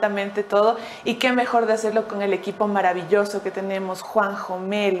completamente todo, y qué mejor de hacerlo con el equipo maravilloso que tenemos, Juanjo,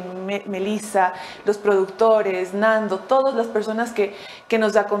 Melissa, los productores, Nando, todas las personas que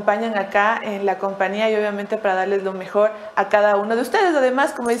nos acompañan acá en la compañía, y obviamente para darles lo mejor a cada uno de ustedes.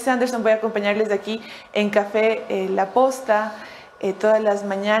 Además, como dice Anderson, voy a acompañarles de aquí en Café La Posta todas las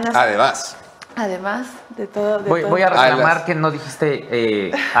mañanas. Además de todo. Voy a reclamar que no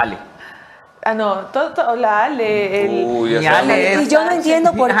dijiste Ale. Ah, no, la Ale. Y yo no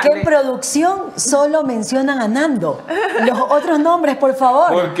entiendo por qué en producción solo mencionan a Nando. Los otros nombres, por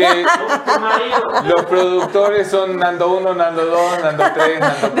favor. Porque los productores son Nando 1, Nando 2, Nando 3,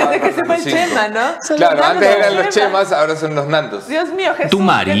 Nando 4. Desde que se fue el Chema, ¿no? Claro, antes eran los Chemas, ahora son los Nandos. Dios mío, Jesús, tu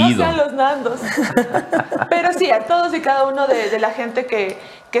marido. Que no sean los Nandos. Pero sí, a todos y cada uno de la gente que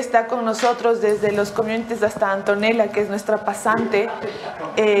está con nosotros, desde los communities hasta Antonella, que es nuestra pasante,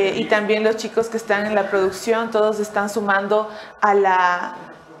 y también los chicos que están en la producción, todos están sumando a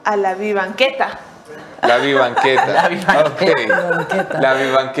la vivanqueta. La vivanqueta. Okay. La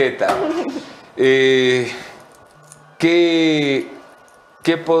vivanqueta. ¿Qué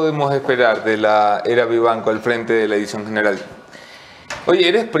podemos esperar de la era Vivanco al frente de la edición general? Oye,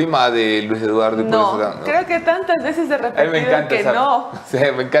 ¿eres prima de Luis Eduardo? No, creo que tantas veces he repetido que no. Sí,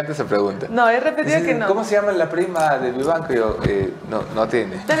 me encanta esa pregunta. No, he repetido que no. ¿Cómo se llama la prima de Vivanco? Yo, no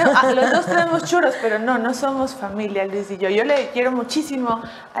tiene. Los dos tenemos churros, pero no somos familia, Luis y yo. Yo le quiero muchísimo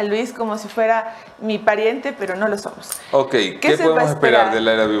a Luis como si fuera mi pariente, pero no lo somos. Ok, ¿qué podemos esperar de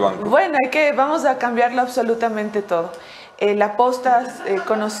la era Vivanco? Bueno, vamos a cambiarlo absolutamente todo. La Posta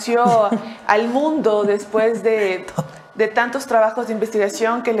conoció al mundo después de tantos trabajos de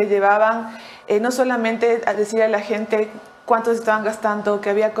investigación que le llevaban no solamente a decir a la gente cuántos estaban gastando, que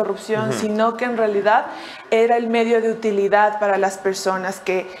había corrupción, sino que en realidad era el medio de utilidad para las personas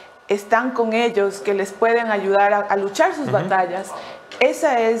que están con ellos, que les pueden ayudar a luchar sus batallas.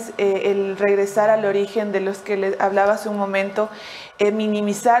 Esa es el regresar al origen de los que les hablaba hace un momento,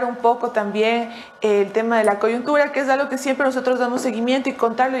 minimizar un poco también el tema de la coyuntura, que es algo que siempre nosotros damos seguimiento, y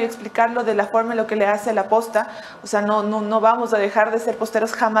contarlo y explicarlo de la forma en lo que le hace la posta. O sea, no vamos a dejar de ser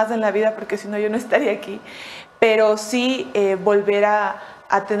posteros jamás en la vida, porque si no yo no estaría aquí. Pero sí volver a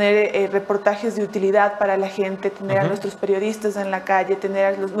tener reportajes de utilidad para la gente, tener a nuestros periodistas en la calle, tener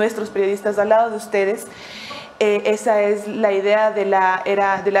a nuestros periodistas al lado de ustedes. esa es la idea de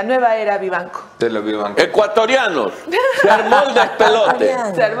la nueva era Vivanco. De los Vivanco. Ecuatorianos. Se armó el despelote.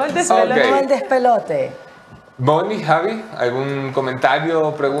 Se armó el despelote. Se armó el despelote. Moni, Javi, ¿algún comentario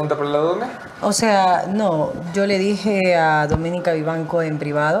o pregunta para la Dome? O sea, no, yo le dije a Doménica Vivanco en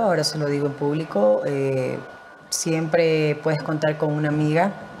privado, ahora se lo digo en público, siempre puedes contar con una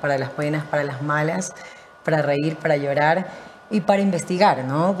amiga para las buenas, para las malas, para reír, para llorar y para investigar,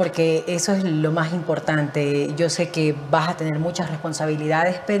 ¿no? Porque eso es lo más importante. Yo sé que vas a tener muchas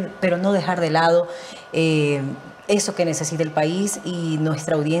responsabilidades, pero no dejar de lado eso que necesita el país y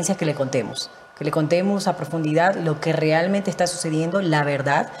nuestra audiencia, que le contemos a profundidad lo que realmente está sucediendo, la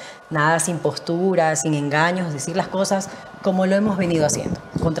verdad, nada sin posturas, sin engaños, decir las cosas como lo hemos venido haciendo,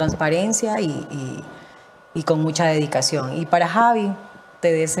 con transparencia y con mucha dedicación. Y para Javi,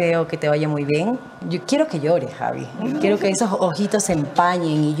 te deseo que te vaya muy bien. Yo quiero que llores, Javi. Quiero que esos ojitos se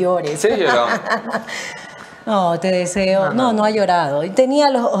empañen y llores. Sí, lloró. No, te deseo... No ha llorado. Tenía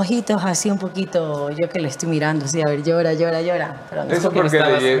los ojitos así un poquito, yo que le estoy mirando, así, a ver, llora. Pero no. Eso porque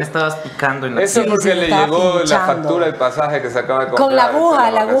me estabas picando en la Eso porque le llegó pinchando. la factura, el pasaje que se acaba de comprar. Con la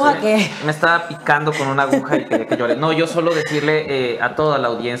aguja que... Me estaba picando con una aguja y quería que llore. No, yo solo decirle a toda la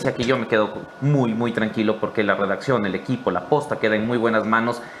audiencia que yo me quedo muy, muy tranquilo porque la redacción, el equipo, la posta queda en muy buenas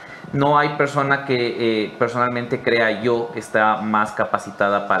manos. No hay persona que personalmente crea yo está más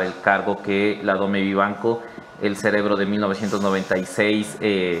capacitada para el cargo que la Dome Vivanco. El cerebro de 1996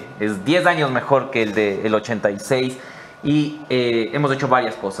 es 10 años mejor que el del 86 y hemos hecho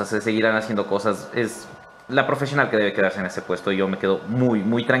varias cosas, se seguirán haciendo cosas. Es la profesional que debe quedarse en ese puesto y yo me quedo muy,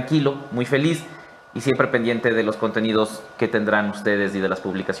 muy tranquilo, muy feliz y siempre pendiente de los contenidos que tendrán ustedes y de las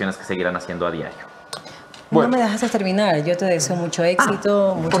publicaciones que seguirán haciendo a diario. Bueno. No me dejaste terminar. Yo te deseo mucho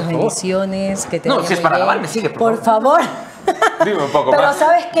éxito, muchas bendiciones. Que te no, si es para lavarme, sigue, por favor. Dime un poco Pero más.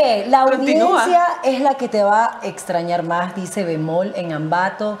 ¿sabes qué? La Continúa. audiencia es la que te va a extrañar más, dice Bemol en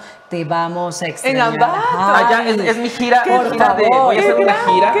Ambato. Te vamos a extrañar. En Ambato. Allá es mi gira. Por favor. Voy a hacer una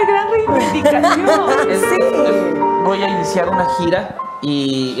gira. ¡Qué gran reivindicación! Voy a iniciar una gira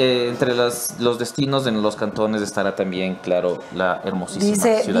y entre los destinos en los cantones estará también, claro, la hermosísima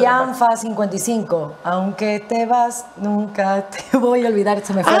Dice ciudad de Ambato. Bianfa 55. Aunque te vas, nunca te voy a olvidar.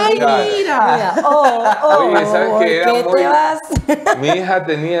 Se me fue. ¡Ay, mira! Oye, ¿sabes qué? Era ¿por qué muy... te vas? Mi hija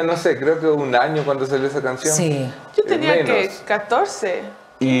tenía, no sé, creo que un año cuando salió esa canción. Sí. Yo tenía Menos. que 14.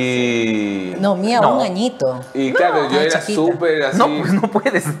 Y... No, mía, un añito. Y claro, yo era chiquita. súper así... No, pues no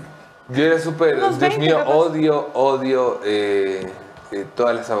puedes. Yo era súper... Unos Dios 20 mío, capaz. odio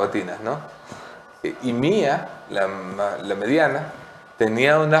todas las sabatinas, ¿no? Y Mía, la mediana,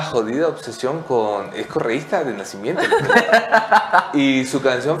 tenía una jodida obsesión con... Es correísta de nacimiento. Y su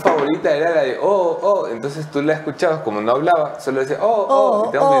canción favorita era la de Entonces tú la escuchabas, como no hablaba, solo decía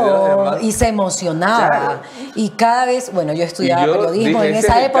y tengo videos de hermano. Y se emocionaba. Claro. Y cada vez, bueno, yo estudiaba periodismo. Dije, en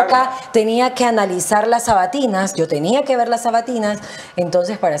esa época tenía que analizar las sabatinas. Yo tenía que ver las sabatinas.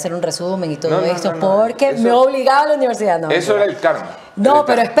 Entonces, para hacer un resumen y todo esto, porque eso, me obligaba a la universidad. Eso era el karma. No,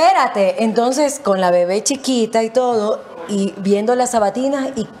 pero espérate. Entonces, con la bebé chiquita y todo, y viendo las sabatinas,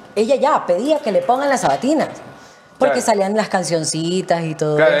 y ella ya pedía que le pongan las sabatinas. Porque salían las cancioncitas y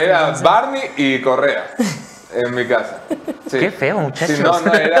todo. Claro, eso, era entonces. Barney y Correa en mi casa. Sí. Qué feo, muchachos. Sí,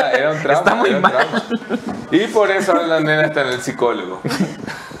 no, era un trauma. Está muy mal. Y por eso ahora la nena está en el psicólogo.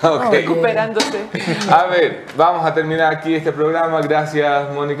 Okay. Recuperándose. A ver, vamos a terminar aquí este programa.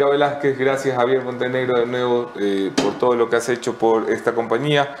 Gracias, Mónica Velázquez. Gracias, Javier Montenegro, de nuevo, por todo lo que has hecho por esta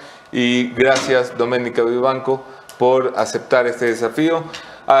compañía. Y gracias, Doménica Vivanco, por aceptar este desafío.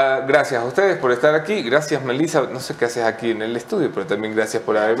 Gracias a ustedes por estar aquí. Gracias, Melissa. No sé qué haces aquí en el estudio, pero también gracias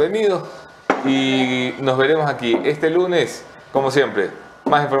por haber venido. Y nos veremos aquí este lunes, como siempre.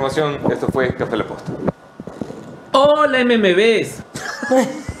 Más información. Esto fue Café La Posta. Hola, MMBs.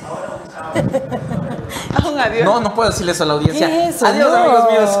 Un adiós. No puedo decirle eso a la audiencia. ¿Qué es eso? Adiós, No.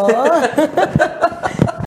 amigos míos.